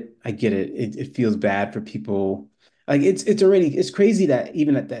get it. I get it. It feels bad for people. Like it's already it's crazy that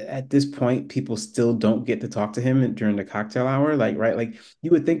even at this point people still don't get to talk to him during the cocktail hour. Like right, like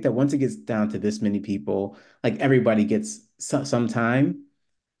you would think that once it gets down to this many people, like everybody gets some time.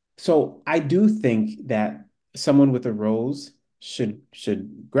 So I do think that someone with a rose should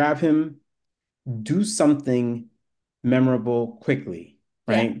grab him, do something memorable quickly,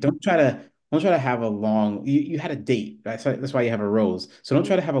 Yeah. right? Don't try to have a long you had a date. That's why you have a rose. So don't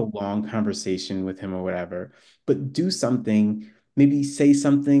try to have a long conversation with him or whatever, but do something, maybe say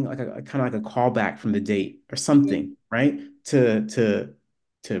something like a kind of like a callback from the date or Mm-hmm. something, right?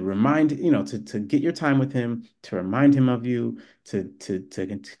 To remind, to get your time with him, to remind him of you, to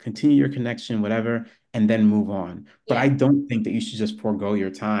continue your connection, whatever, and then move on. But Yeah. I don't think that you should just forego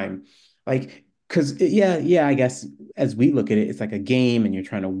your time. Like, because yeah, I guess as we look at it, it's like a game and you're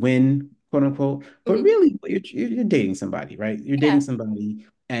trying to win, quote unquote. But Mm-hmm. really, you're dating somebody, right? You're dating Yeah. somebody,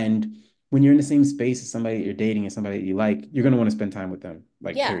 and when you're in the same space as somebody that you're dating and somebody that you like, you're gonna want to spend time with them,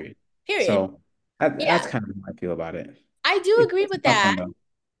 like Yeah. period. Period. So Yeah. that's kind of how I feel about it. I do agree It's a with tough that. one though.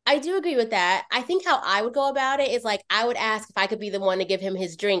 I do agree with that. I think how I would go about it is like I would ask if I could be the one to give him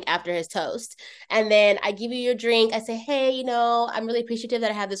his drink after his toast. And then I give you your drink. I say, hey, I'm really appreciative that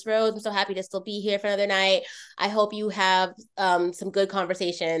I have this rose. I'm so happy to still be here for another night. I hope you have some good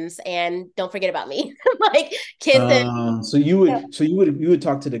conversations and don't forget about me. Like kiss him. You would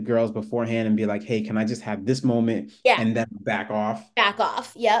talk to the girls beforehand and be like, hey, can I just have this moment Yeah, and then back off? back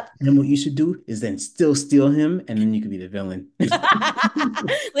off. Yep. And what you should do is then still steal him, and then you could be the villain.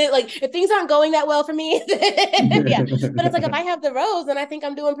 Like if things aren't going that well for me, yeah. But it's like if I have the rose, then I think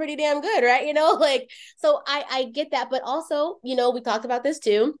I'm doing pretty damn good, right? Like so I get that, but also we talked about this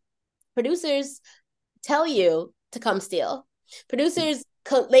too. Producers tell you to come steal. Producers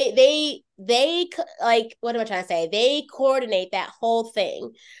they like what am I trying to say? They coordinate that whole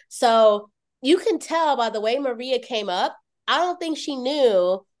thing. So you can tell by the way Maria came up. I don't think she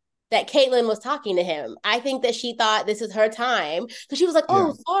knew that Caitlyn was talking to him. I think that she thought this is her time because she was like, Yeah,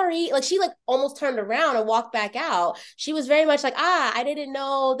 "Oh, sorry." Like she like almost turned around and walked back out. She was very much like, I didn't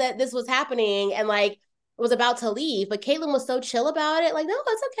know that this was happening," and like was about to leave, but Caitlyn was so chill about it. Like, no,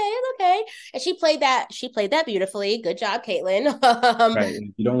 it's okay. And she played that beautifully. Good job, Caitlyn. right.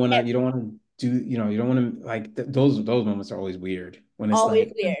 You don't want to you don't want to like those moments are always weird when it's Always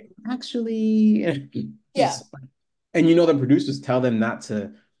like weird. actually Yeah. just and the producers tell them not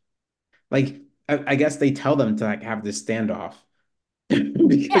to like I guess they tell them to like have this standoff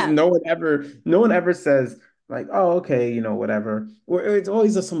because Yeah. no one ever says like, oh, okay, whatever. Or it's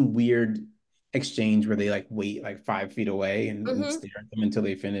always some weird exchange where they like wait like 5 feet away and Mm-hmm. stare at them until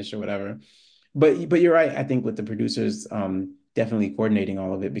they finish or whatever. But you're right. I think with the producers definitely coordinating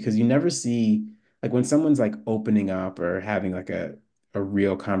all of it because you never see like when someone's like opening up or having like a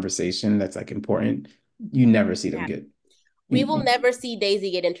real conversation that's like important, you never see them Yeah. get We will never see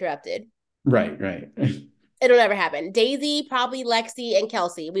Daisy get interrupted. right. It'll never happen. Daisy, probably Lexi, and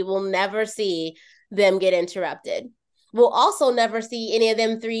Kelsey. We will never see them get interrupted. We'll also never see any of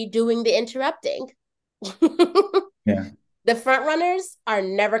them three doing the interrupting. Yeah. The front runners are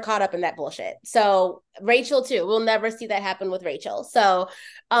never caught up in that bullshit. So Rachel too. We'll never see that happen with Rachel. So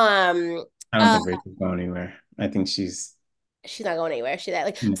um I don't uh think Rachel's going anywhere. I think she's she's not going anywhere. She that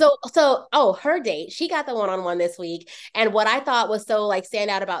like yeah. so oh her date. She got the one-on-one this week. And what I thought was so like stand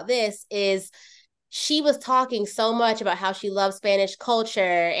out about this is she was talking so much about how she loves Spanish culture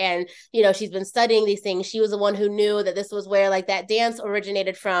and she's been studying these things. She was the one who knew that this was where like that dance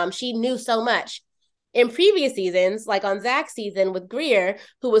originated from. She knew so much. In previous seasons, like on Zach's season with Greer,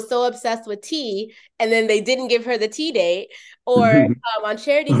 who was so obsessed with tea, and then they didn't give her the tea date, or on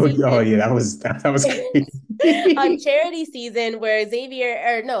Charity Oh season, yeah, that was on crazy. Charity season where Xavier,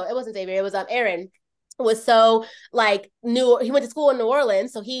 or no, it wasn't Xavier, it was Aaron was so like new he went to school in New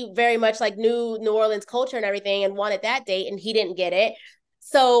Orleans, so he very much like knew New Orleans culture and everything and wanted that date and he didn't get it.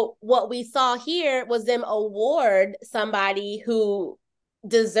 So what we saw here was them award somebody who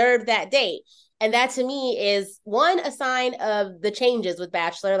deserved that date. And that to me is one, a sign of the changes with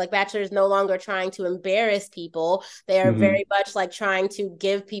Bachelor. Like Bachelor is no longer trying to embarrass people. They are Hmm. very much like trying to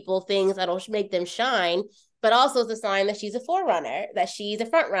give people things that'll make them shine, but also it's a sign that she's a forerunner, that she's a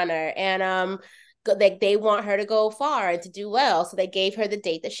front runner. And they want her to go far and to do well. So they gave her the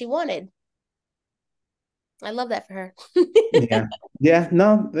date that she wanted. I love that for her. Yeah. Yeah.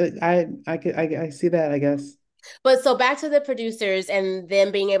 No, but I see that, I guess. But so back to the producers and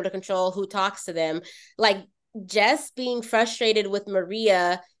them being able to control who talks to them, like Jess being frustrated with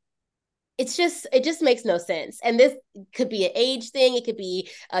Maria, it just makes no sense. And this could be an age thing, it could be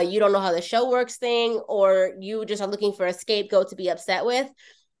you don't know how the show works thing, or you just are looking for a scapegoat to be upset with.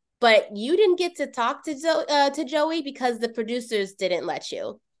 But you didn't get to talk to Joey because the producers didn't let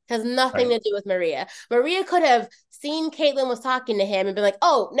you. It has nothing Right. to do with Maria. Maria could have seen Caitlyn was talking to him and been like,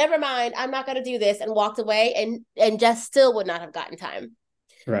 "Oh, never mind, I'm not going to do this," and walked away, and just still would not have gotten time.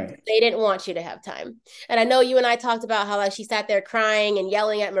 Right. They didn't want you to have time. And I know you and I talked about how like she sat there crying and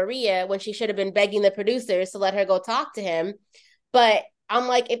yelling at Maria when she should have been begging the producers to let her go talk to him. But I'm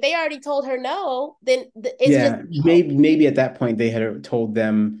like, if they already told her no, then it's just Yeah, no. maybe at that point they had told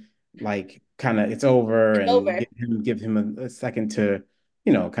them like kind of it's over It's and over. give him a second to,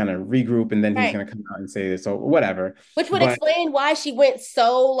 kind of regroup and then he was Right. gonna come out and say this or whatever. Which would But explain why she went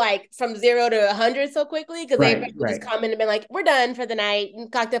so like from 0 to 100 so quickly, because they right, basically just right. come in and been like, "We're done for the night,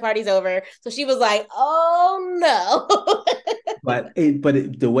 and cocktail party's over." So she was like, "Oh no."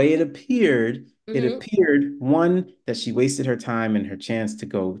 The way it Hmm. appeared one that she wasted her time and her chance to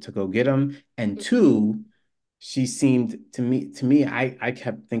go get him, and two, she seemed to me I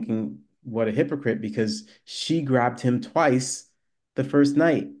kept thinking what a hypocrite because she grabbed him twice the first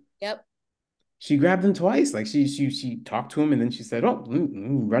night. Yep. She grabbed him twice. Like she talked to him and then she said, "Oh,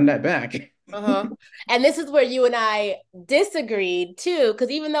 run that back." Uh-huh. And this is where you and I disagreed too, because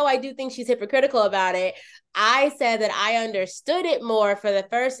even though I do think she's hypocritical about it, I said that I understood it more for the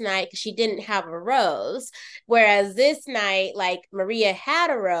first night because she didn't have a rose. Whereas this night, like Maria had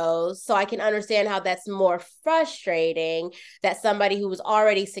a rose, so I can understand how that's more frustrating that somebody who was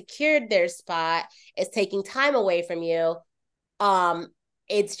already secured their spot is taking time away from you. Um,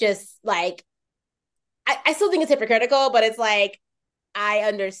 it's just like I still think it's hypocritical, but it's like I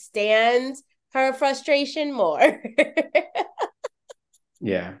understand her frustration more.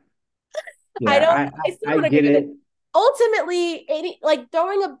 Yeah. I Yeah, don't. I still I don't agree get with it. it. Ultimately, like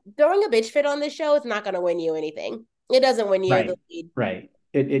throwing a bitch fit on this show is not going to win you anything. It doesn't win you the Right. lead. Right.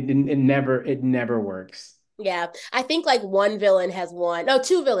 It never works. Yeah, I think like one villain has won. No,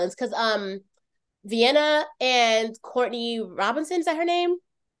 two villains because Vienna and Courtney Robinson, is that her name?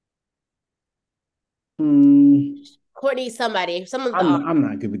 Mm, Courtney somebody, some of the I'm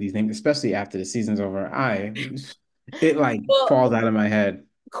not good with these names, especially after the season's over. It like well, falls out of my head.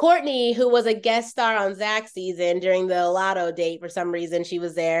 Courtney, who was a guest star on Zach's season during the Lotto date, for some reason she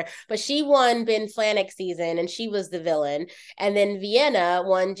was there, but she won Ben Flajnik's season and she was the villain. And then Vienna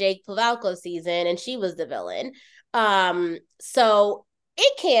won Jake Pavalko's season and she was the villain. So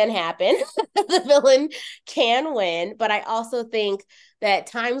it can happen. The villain can win, but I also think that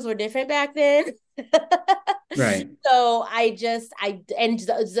times were different back then. Right. So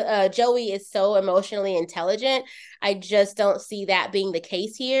Joey is so emotionally intelligent. I just don't see that being the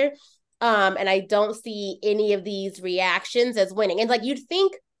case here. And I don't see any of these reactions as winning. And like you'd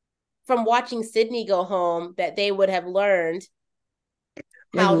think from watching Sydney go home that they would have learned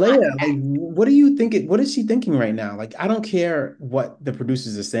Like how not Leia, like what are you thinking? What is she thinking right now? Like, I don't care what the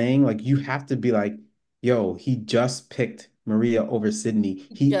producers are saying. Like, you have to be like, yo, he just picked Maria over Sydney.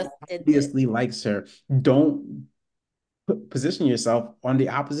 to He just did this. obviously likes her. Don't position yourself on the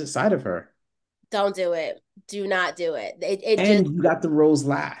opposite side of her. Don't do it. Do not do it. It just And you got the rose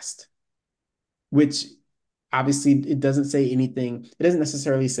last, which obviously it doesn't say anything. It doesn't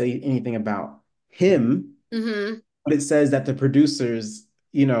necessarily say anything about him, mm-hmm. but it says that the producers,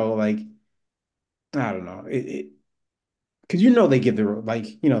 like I don't know, because they give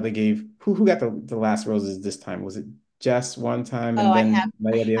they gave who got the last roses this time? Was it Jess one time Oh, and I then have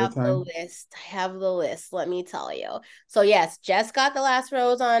I Leia the other have the time? list. I have the list. Let me tell you. So yes, Jess got the last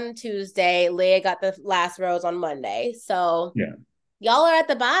rose on Tuesday. Leah got the last rose on Monday. So Yeah, y'all are at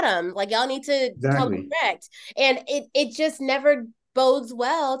the bottom. Like y'all need to come exactly. correct. And it just never bodes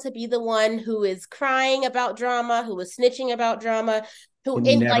well to be the one who is crying about drama, who is snitching about drama, who It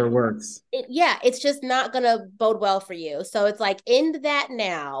in like never works. yeah, it's just not gonna bode well for you. So it's like end that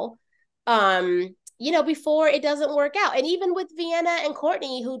now. Before it doesn't work out. And even with Vienna and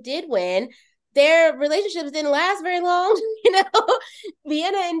Courtney, who did win, their relationships didn't last very long. You know,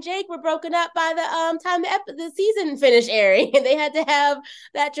 Vienna and Jake were broken up by the time the season finished airing, and they had to have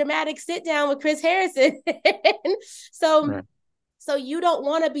that dramatic sit down with Chris Harrison. so Right. so you don't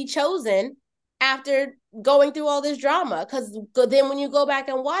want to be chosen after going through all this drama, because then when you go back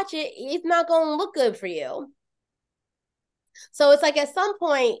and watch it, it's not going to look good for you. So it's like at some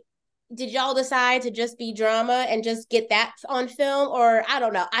point, did y'all decide to just be drama and just get that on film? Or I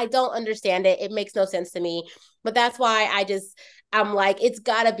don't know. I don't understand it. It makes no sense to me. But that's why I'm like, it's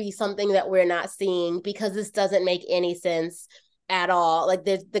got to be something that we're not seeing, because this doesn't make any sense at all. Like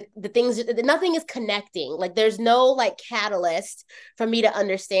there's the things, nothing is connecting. Like there's no like catalyst for me to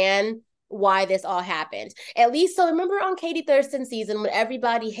understand why this all happened. At least, so remember on Katie Thurston season when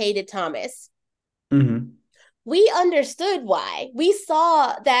everybody hated Thomas, Hmm. we understood why. We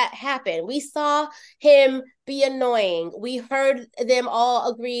saw that happen. We saw him be annoying. We heard them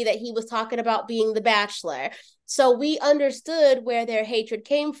all agree that he was talking about being the bachelor. So we understood where their hatred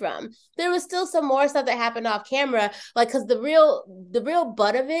came from. There was still some more stuff that happened off camera, like because the real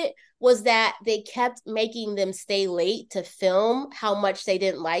butt of it was that they kept making them stay late to film how much they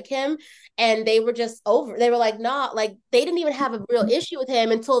didn't like him, and they were just over. They were like, nah, like they didn't even have a real issue with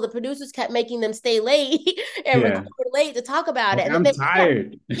him until the producers kept making them stay late and Yeah. record late to talk about it. Like, And then I'm they were like,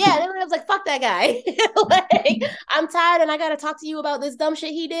 tired. yeah, and then I was like, fuck that guy. Like, I'm tired and I gotta talk to you about this dumb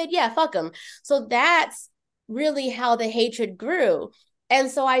shit he did. Yeah, fuck him. So that's really how the hatred grew.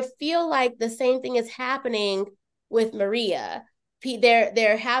 And so I feel like the same thing is happening with Maria.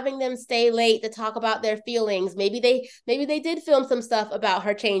 They're having them stay late to talk about their feelings. Maybe they did film some stuff about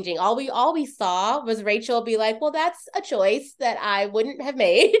her changing. All we saw was Rachel be like, "Well, that's a choice that I wouldn't have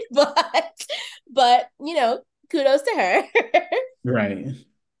made," but kudos to her. Right.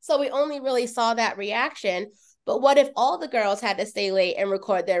 So we only really saw that reaction. But what if all the girls had to stay late and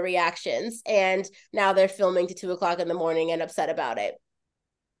record their reactions, and now they're filming to 2 o'clock in the morning and upset about it?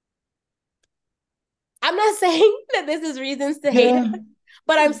 I'm not saying that this is reasons to hate Yeah. her,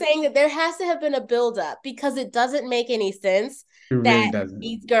 but I'm saying that there has to have been a buildup, because it doesn't make any sense It that really doesn't.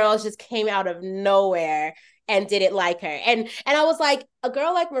 these girls just came out of nowhere and didn't like her. And I was like, a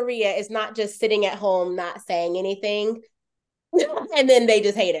girl like Maria is not just sitting at home not saying anything and then they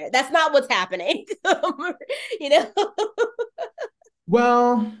just hate her. That's not what's happening. you know?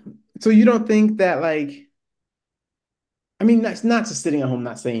 Well, so you don't think that like I mean that's not just sitting at home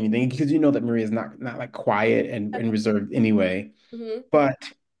not saying anything because you know that Maria's not like quiet and reserved anyway. Mm-hmm. But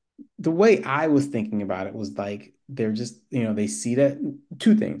the way I was thinking about it was like they're just, they see that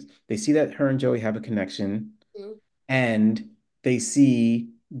two things. They see that her and Joey have a connection Mm-hmm. and they see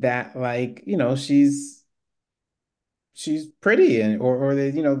that like, she's pretty and or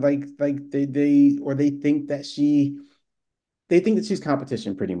they, like they or they think that she's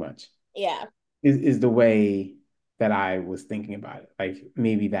competition pretty much Yeah. is the way that I was thinking about it. Like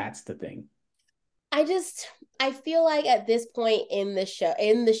maybe that's the thing. I just I feel like at this point in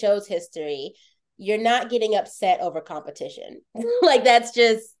the show's history, you're not getting upset over competition. Like that's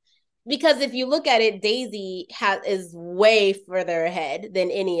just because if you look at it, Daisy is way further ahead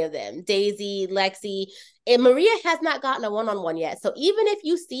than any of them. Daisy, Lexi, and Maria has not gotten a one-on-one yet. So even if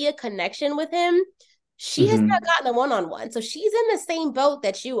you see a connection with him, she has not Hmm. gotten a one-on-one. So she's in the same boat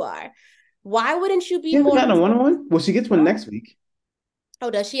that you are. Why wouldn't you be She hasn't more? gotten a one-on-one. Well, she gets one No. next week. Oh,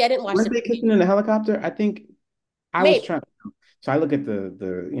 does she? I didn't watch Weren't the they preview. kissing in a helicopter? I think I was Maybe. trying. So I look at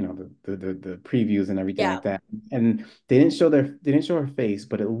the previews and everything Yeah. like that, and they didn't show her face,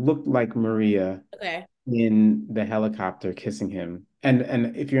 but it looked like Maria Okay. in the helicopter kissing him.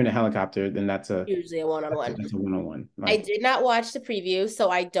 And if you're in a helicopter, then Usually a one-on-one. that's a one-on-one. I Like, did not watch the preview,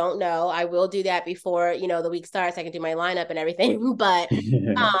 so I don't know. I will do that before, the week starts. I can do my lineup and everything, but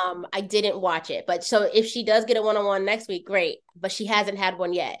I didn't watch it. But so if she does get a one-on-one next week, great. But she hasn't had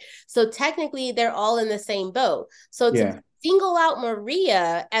one yet. So technically they're all in the same boat. So to yeah. single out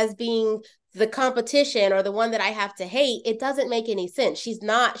Maria as being the competition or the one that I have to hate, it doesn't make any sense. She's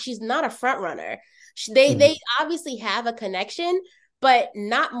not a front runner. They Mhm. obviously have a connection, but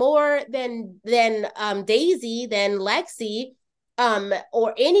not more than Daisy, than Lexi,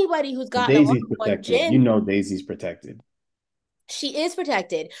 or anybody who's gotten a Daisy's one-on-one. protected. You Jen, know Daisy's protected. she is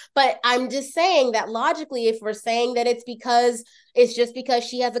protected. But I'm just saying that logically, if we're saying that it's just because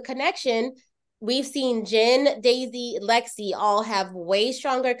she has a connection, we've seen Jen, Daisy, Lexi all have way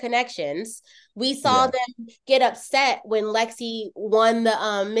stronger connections. We saw Yeah. them get upset when Lexi won the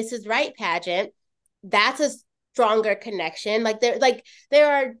Mrs. Right pageant. That's a stronger connection. Like there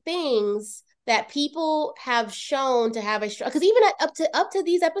are things that people have shown to have a strong, because even up to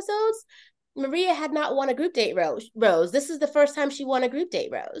these episodes, Maria had not won a group date rose. This is the first time she won a group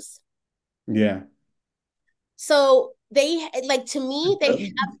date rose. Yeah. So they like to me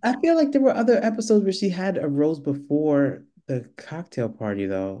they I feel like there were other episodes where she had a rose before the cocktail party,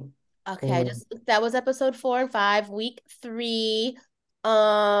 though. okay, I Or just that was episode 4 and 5, week 3.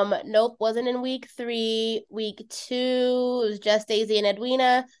 Nope, wasn't in week 3. Week 2, it was just Daisy and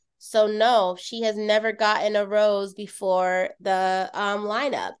Edwina. So no, she has never gotten a rose before the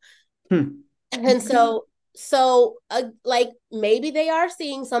lineup. hmm. And Okay. so like maybe they are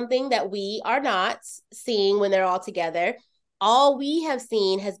seeing something that we are not seeing when they're all together. All we have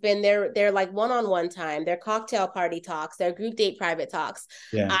seen has been their like one-on-one time, their cocktail party talks, their group date private talks.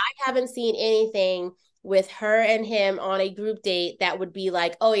 Yeah. I haven't seen anything with her and him on a group date that would be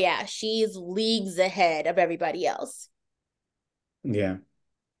like, oh yeah, she's leagues ahead of everybody else. Yeah.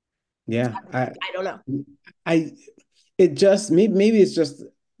 Yeah. I don't know. I, it just maybe it's just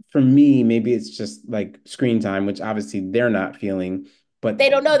for me, maybe it's just like screen time, which obviously they're not feeling, but They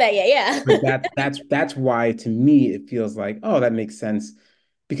don't know that yet, yeah. that's why to me it feels like, oh, that makes sense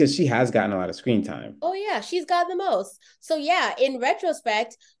because she has gotten a lot of screen time. Oh yeah, she's got the most. So yeah, in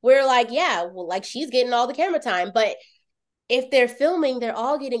retrospect, we're like, yeah, well, like she's getting all the camera time. But if they're filming, they're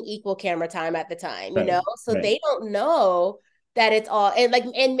all getting equal camera time at the time, you know? Right. So Right. they don't know that it's all and like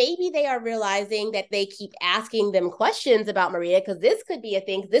and maybe they are realizing that they keep asking them questions about Maria because this could be a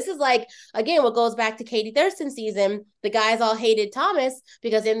thing. This is like again what goes back to Katie Thurston season. The guys all hated Thomas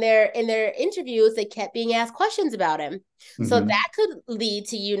because in their interviews they kept being asked questions about him. So Hmm. that could lead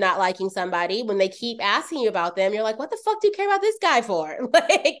to you not liking somebody when they keep asking you about them. You're like, what the fuck do you care about this guy for?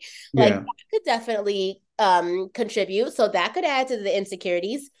 Like Yeah. that could definitely contribute. So that could add to the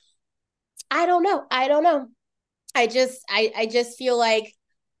insecurities. I don't know. I don't know. I just feel like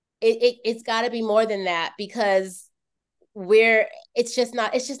it's got to be more than that because we're it's just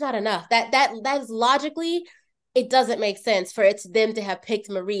not enough. That is logically it doesn't make sense for it's them to have picked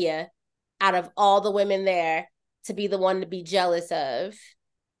Maria out of all the women there to be the one to be jealous of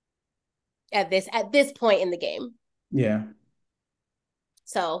at this point in the game. Yeah.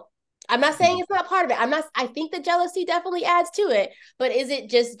 So I'm not saying it's not part of it. I think the jealousy definitely adds to it, but is it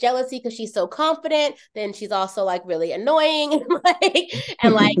just jealousy because she's so confident? Then she's also like really annoying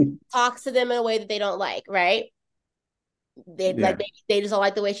and like talks to them in a way that they don't like, right? They like Yeah. they just don't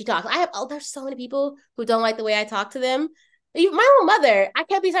like the way she talks. There's so many people who don't like the way I talk to them. Even my own mother, I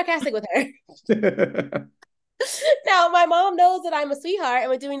can't be sarcastic with her. Now my mom knows that I'm a sweetheart and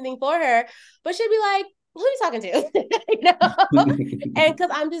would do anything for her, but she'd be like, "Who are you talking to?" you know, and because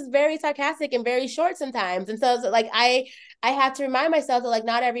I'm just very sarcastic and very short sometimes, and so like I have to remind myself that like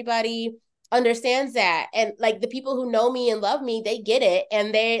not everybody understands that, and like the people who know me and love me, they get it,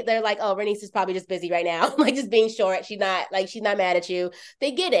 and they're like, "Oh, Bernice is probably just busy right now, like just being short. She's not mad at you."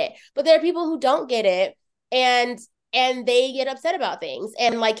 They get it, but there are people who don't get it, and and they get upset about things,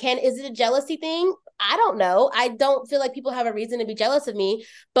 and like, is it a jealousy thing? I don't know. I don't feel like people have a reason to be jealous of me,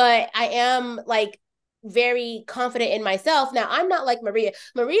 but I am like very confident in myself. Now, I'm not like Maria.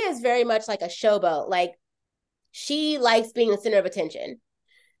 Maria is very much like a showboat. Like she likes being the center of attention.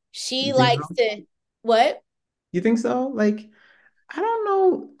 She You think likes so? to what? You think so? Like, I don't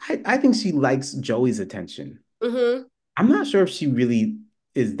know. I think she likes Joey's attention. Mm-hmm. I'm not sure if she really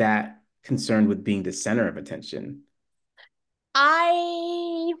is that concerned with being the center of attention.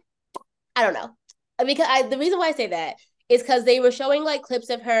 I I don't know. Because the reason why I say that is because they were showing like clips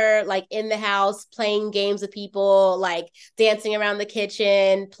of her like in the house playing games with people, like dancing around the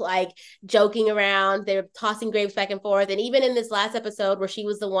kitchen, like joking around. They were tossing grapes back and forth. And even in this last episode where she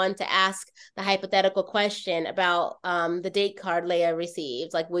was the one to ask the hypothetical question about the date card Leia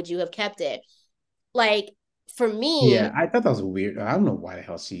received, like, would you have kept it? Like for Yeah, me, I thought that was weird. I don't know why the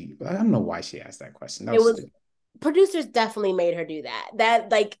hell she, I don't know why she asked that question. That it was was stupid. producers definitely made her do that.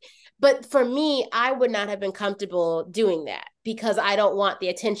 That like but for me, I would not have been comfortable doing that because I don't want the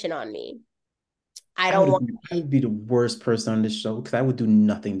attention on me. I don't want I would be the worst person on this show because I would do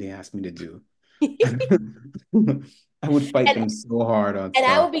nothing they asked me to do. and I would fight them so hard on and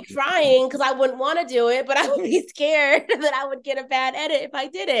I stuff. would be crying because I wouldn't want to do it, but I would be scared that I would get a bad edit if I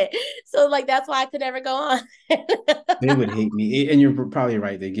did it. So like that's why I could never go on. They would hate me. And you're probably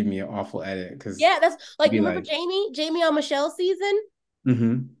right. They give me an awful edit because Yeah, that's like be you remember like, Jamie on Michelle's season?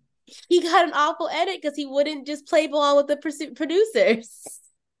 mm-hmm. He got an awful edit because he wouldn't just play ball with the producers.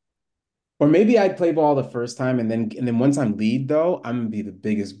 Or maybe I'd play ball the first time and then once I'm lead though, I'm gonna be the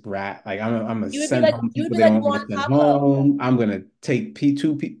biggest brat. Like I'm gonna send home You would people be they like don't want me Juan to send Pablo. home. I'm gonna take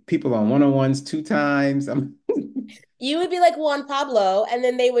people on one-on-ones 2 times. You would be like Juan Pablo, and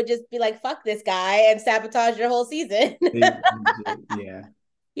then they would just be like, fuck this guy and sabotage your whole season. They legit, yeah.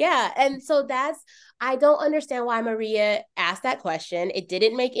 Yeah. And so I don't understand why Maria asked that question. It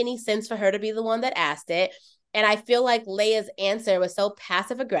didn't make any sense for her to be the one that asked it. And I feel like Leia's answer was so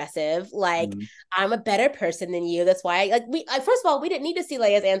passive aggressive. Like, Mhm. I'm a better person than you. That's why, first of all, we didn't need to see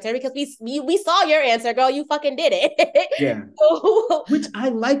Leia's answer because we saw your answer, girl. You fucking did it. Yeah. So, Which I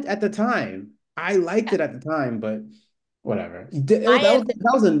liked at the time. I liked yeah, it at the time, but whatever. my answer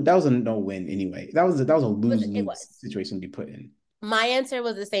That was a no win anyway. That was a it lose-lose was. situation to be put in. My answer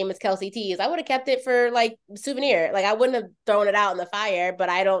was the same as Kelsey T's. I would have kept it for like souvenir. Like I wouldn't have thrown it out in the fire, but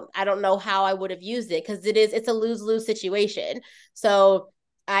I don't know how I would have used it because it's a lose-lose situation. So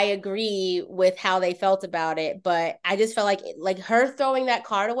I agree with how they felt about it, but I just felt like her throwing that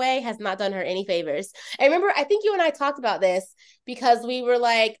card away has not done her any favors. I remember I think you and I talked about this because we were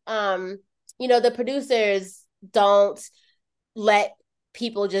like, the producers don't let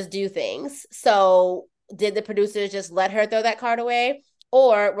people just do things. So did the producers just let her throw that card away?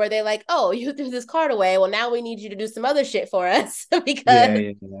 Or were they like, oh, you threw this card away. Well, now we need you to do some other shit for us because Yeah,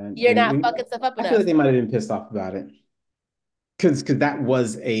 yeah, yeah. you're not fucking stuff up I feel enough. like they might have been pissed off about it because that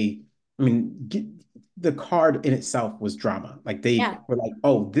was I mean, the card in itself was drama. Like they Yeah. were like,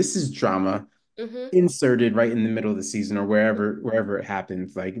 oh, this is drama Mm-hmm. inserted right in the middle of the season or wherever it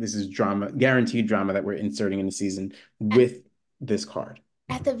happens. Like this is drama, guaranteed drama that we're inserting in the season At, with this card.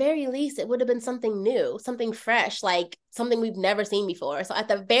 at the very least, it would have been something new, something fresh, like something we've never seen before. So at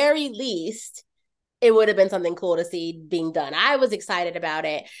the very least, it would have been something cool to see being done. I was excited about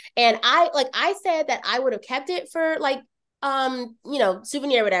it. And I said that I would have kept it for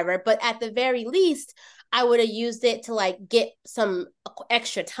souvenir whatever, but at the very least I would have used it to like get some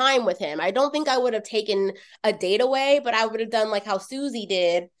extra time with him. I don't think I would have taken a date away, but I would have done like how Susie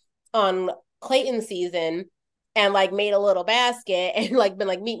did on Clayton season and like made a little basket and like been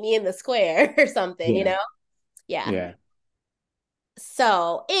like meet me in the square or something, you Yeah, know? Yeah. yeah.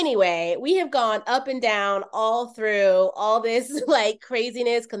 So, anyway, we have gone up and down all through all this like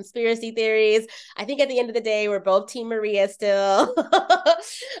craziness, conspiracy theories. I think at the end of the day, we're both Team Maria still.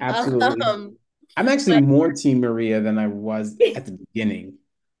 Absolutely. um, I'm actually but more Team Maria than I was at the beginning.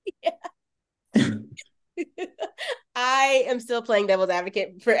 I am still playing devil's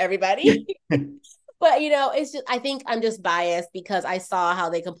advocate for everybody. But it's just I think I'm just biased because I saw how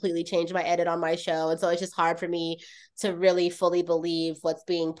they completely changed my edit on my show. And so it's just hard for me to really fully believe what's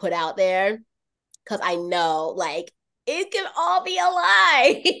being put out there because I know like it can all be a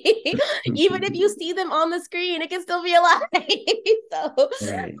lie. Even if you see them on the screen, it can still be a lie.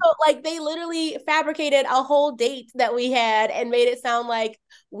 Right. So like they literally fabricated a whole date that we had and made it sound like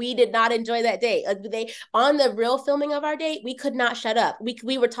we did not enjoy that date. Like they on the real filming of our date, we could not shut up.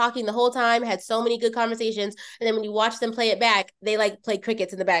 We were talking the whole time, had so many good conversations, and then when you watch them play it back, they like played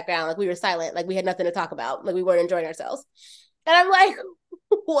crickets in the background, like we were silent, like we had nothing to talk about, like we weren't enjoying ourselves. And I'm like,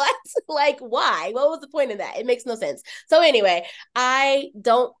 what? Like, why? What was the point of that? It makes no sense. So, anyway, I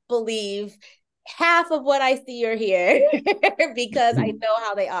don't believe half of what I see or hear because I know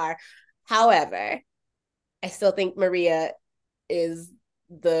how they are. However, I still think Maria is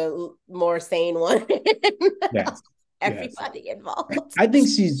the more sane one. Yes. Yes. Everybody involved. I think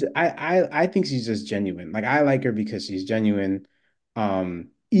she's just genuine. Like I like her because she's genuine,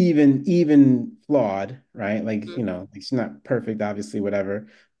 even flawed, right? Like, like she's not perfect, obviously, whatever.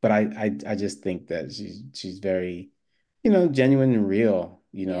 But I just think that she's very, genuine and real,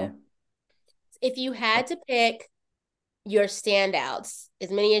 Yeah. If you had to pick your standouts,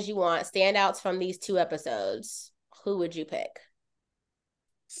 as many as you want, standouts from these two episodes, who would you pick?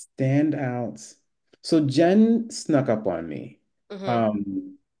 Standouts. So Jen snuck up on me. Mm-hmm.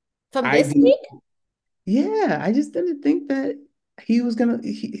 Um, From I this didn't, week? yeah, I just didn't think that he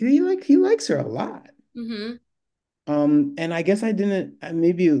likes her a lot. Mm-hmm. And I guess I didn't,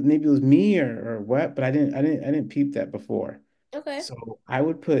 maybe it was me or what, but I didn't peep that before. Okay. So I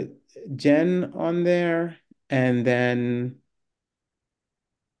would put Jen on there and then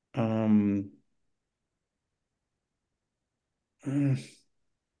um mm,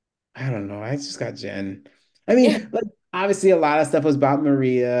 I don't know. I just got Jen. I Yeah. mean, like obviously a lot of stuff was about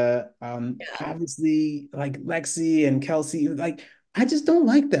Maria. Obviously like Lexi and Kelsey, like I just don't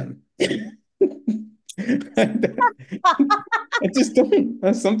like them. I just don't.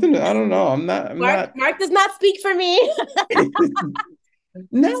 That's something I don't know. I'm Mark not. Mark does not speak for me.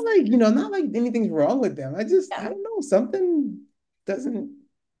 Not like anything's wrong with them. I don't know. Something doesn't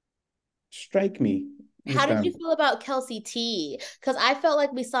strike me How with did you them. feel about Kelsey T? Because I felt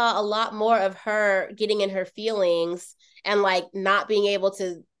like we saw a lot more of her getting in her feelings and like not being able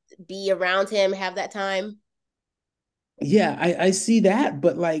to be around him, have that time. Yeah, I see that,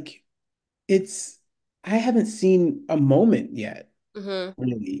 but like it's I haven't seen a moment yet. Mm-hmm.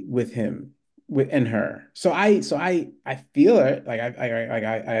 really with him with and her. So I feel it.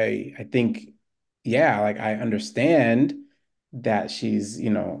 I think, yeah, like I understand that she's,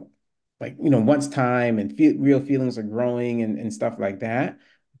 wants time and real feelings are growing and stuff like that.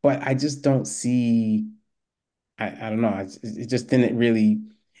 But I just don't see, I don't know. It just didn't really,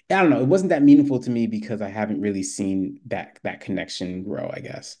 I don't know. It wasn't that meaningful to me because I haven't really seen that connection grow, I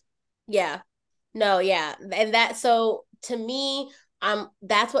guess. Yeah. No, yeah. And that so to me,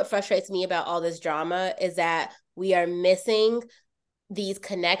 that's what frustrates me about all this drama is that we are missing these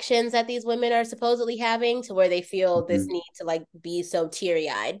connections that these women are supposedly having to where they feel this Mhm. need to like be so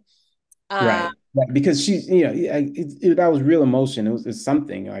teary-eyed. Um, Right. Right. Because she's, that was real emotion. It's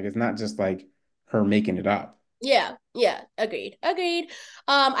something like it's not just like her making it up. yeah, yeah, agreed. Agreed.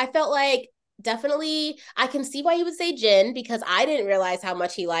 I felt like definitely I can see why you would say Jin because I didn't realize how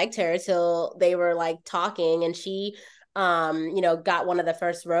much he liked her till they were like talking and she got one of the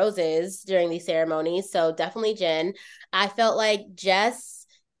first roses during these ceremonies. So definitely Jin. I felt like Jess,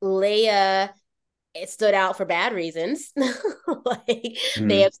 Leia, it stood out for bad reasons. Like they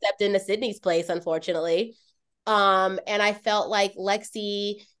Mhm. have stepped into Sydney's place, unfortunately. And I felt like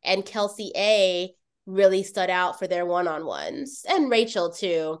Lexi and Kelsey A really stood out for their one-on-ones. And Rachel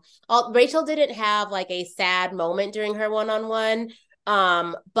too. Rachel didn't have like a sad moment during her one-on-one.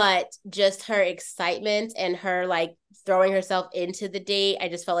 But just her excitement and her like throwing herself into the date, I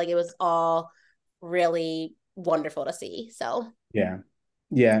just felt like it was all really wonderful to see. So Yeah.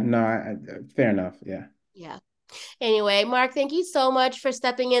 Yeah. No, fair enough. Yeah. yeah. Anyway, Mark, thank you so much for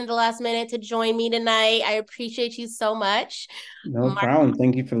stepping in the last minute to join me tonight. I appreciate you so much. No Mark, problem.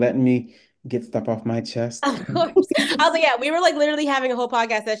 Thank you for letting me get stuff off my chest. of course. I was like, yeah, we were like literally having a whole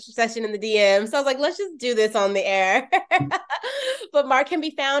podcast session in the DM. So I was like, let's just do this on the air. But Mark can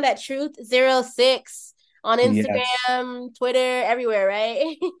be found at Truth06 on Yes, Instagram, Twitter, everywhere,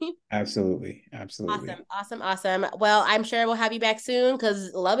 right? absolutely. Awesome, Absolutely. awesome, awesome. Well, I'm sure we'll have you back soon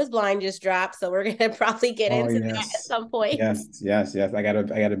because Love is Blind just dropped. So we're going to probably get Oh, into that at yes. some point. Yes, yes, yes. I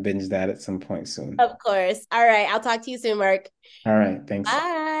gotta binge that at some point soon. Of course. All right. I'll talk to you soon, Mark. All right. Thanks.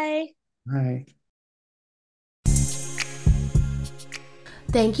 Bye. Bye.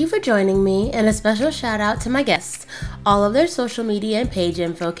 Thank you for joining me, and a special shout out to my guests. All of their social media and page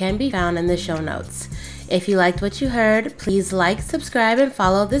info can be found in the show notes. If you liked what you heard, please like, subscribe, and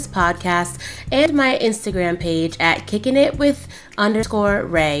follow this podcast and my Instagram page at Kickin' It with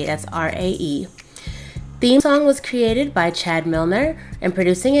 _Ray. That's RAE. Theme song was created by Chad Milner, and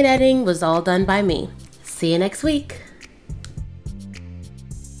producing and editing was all done by me. See you next week.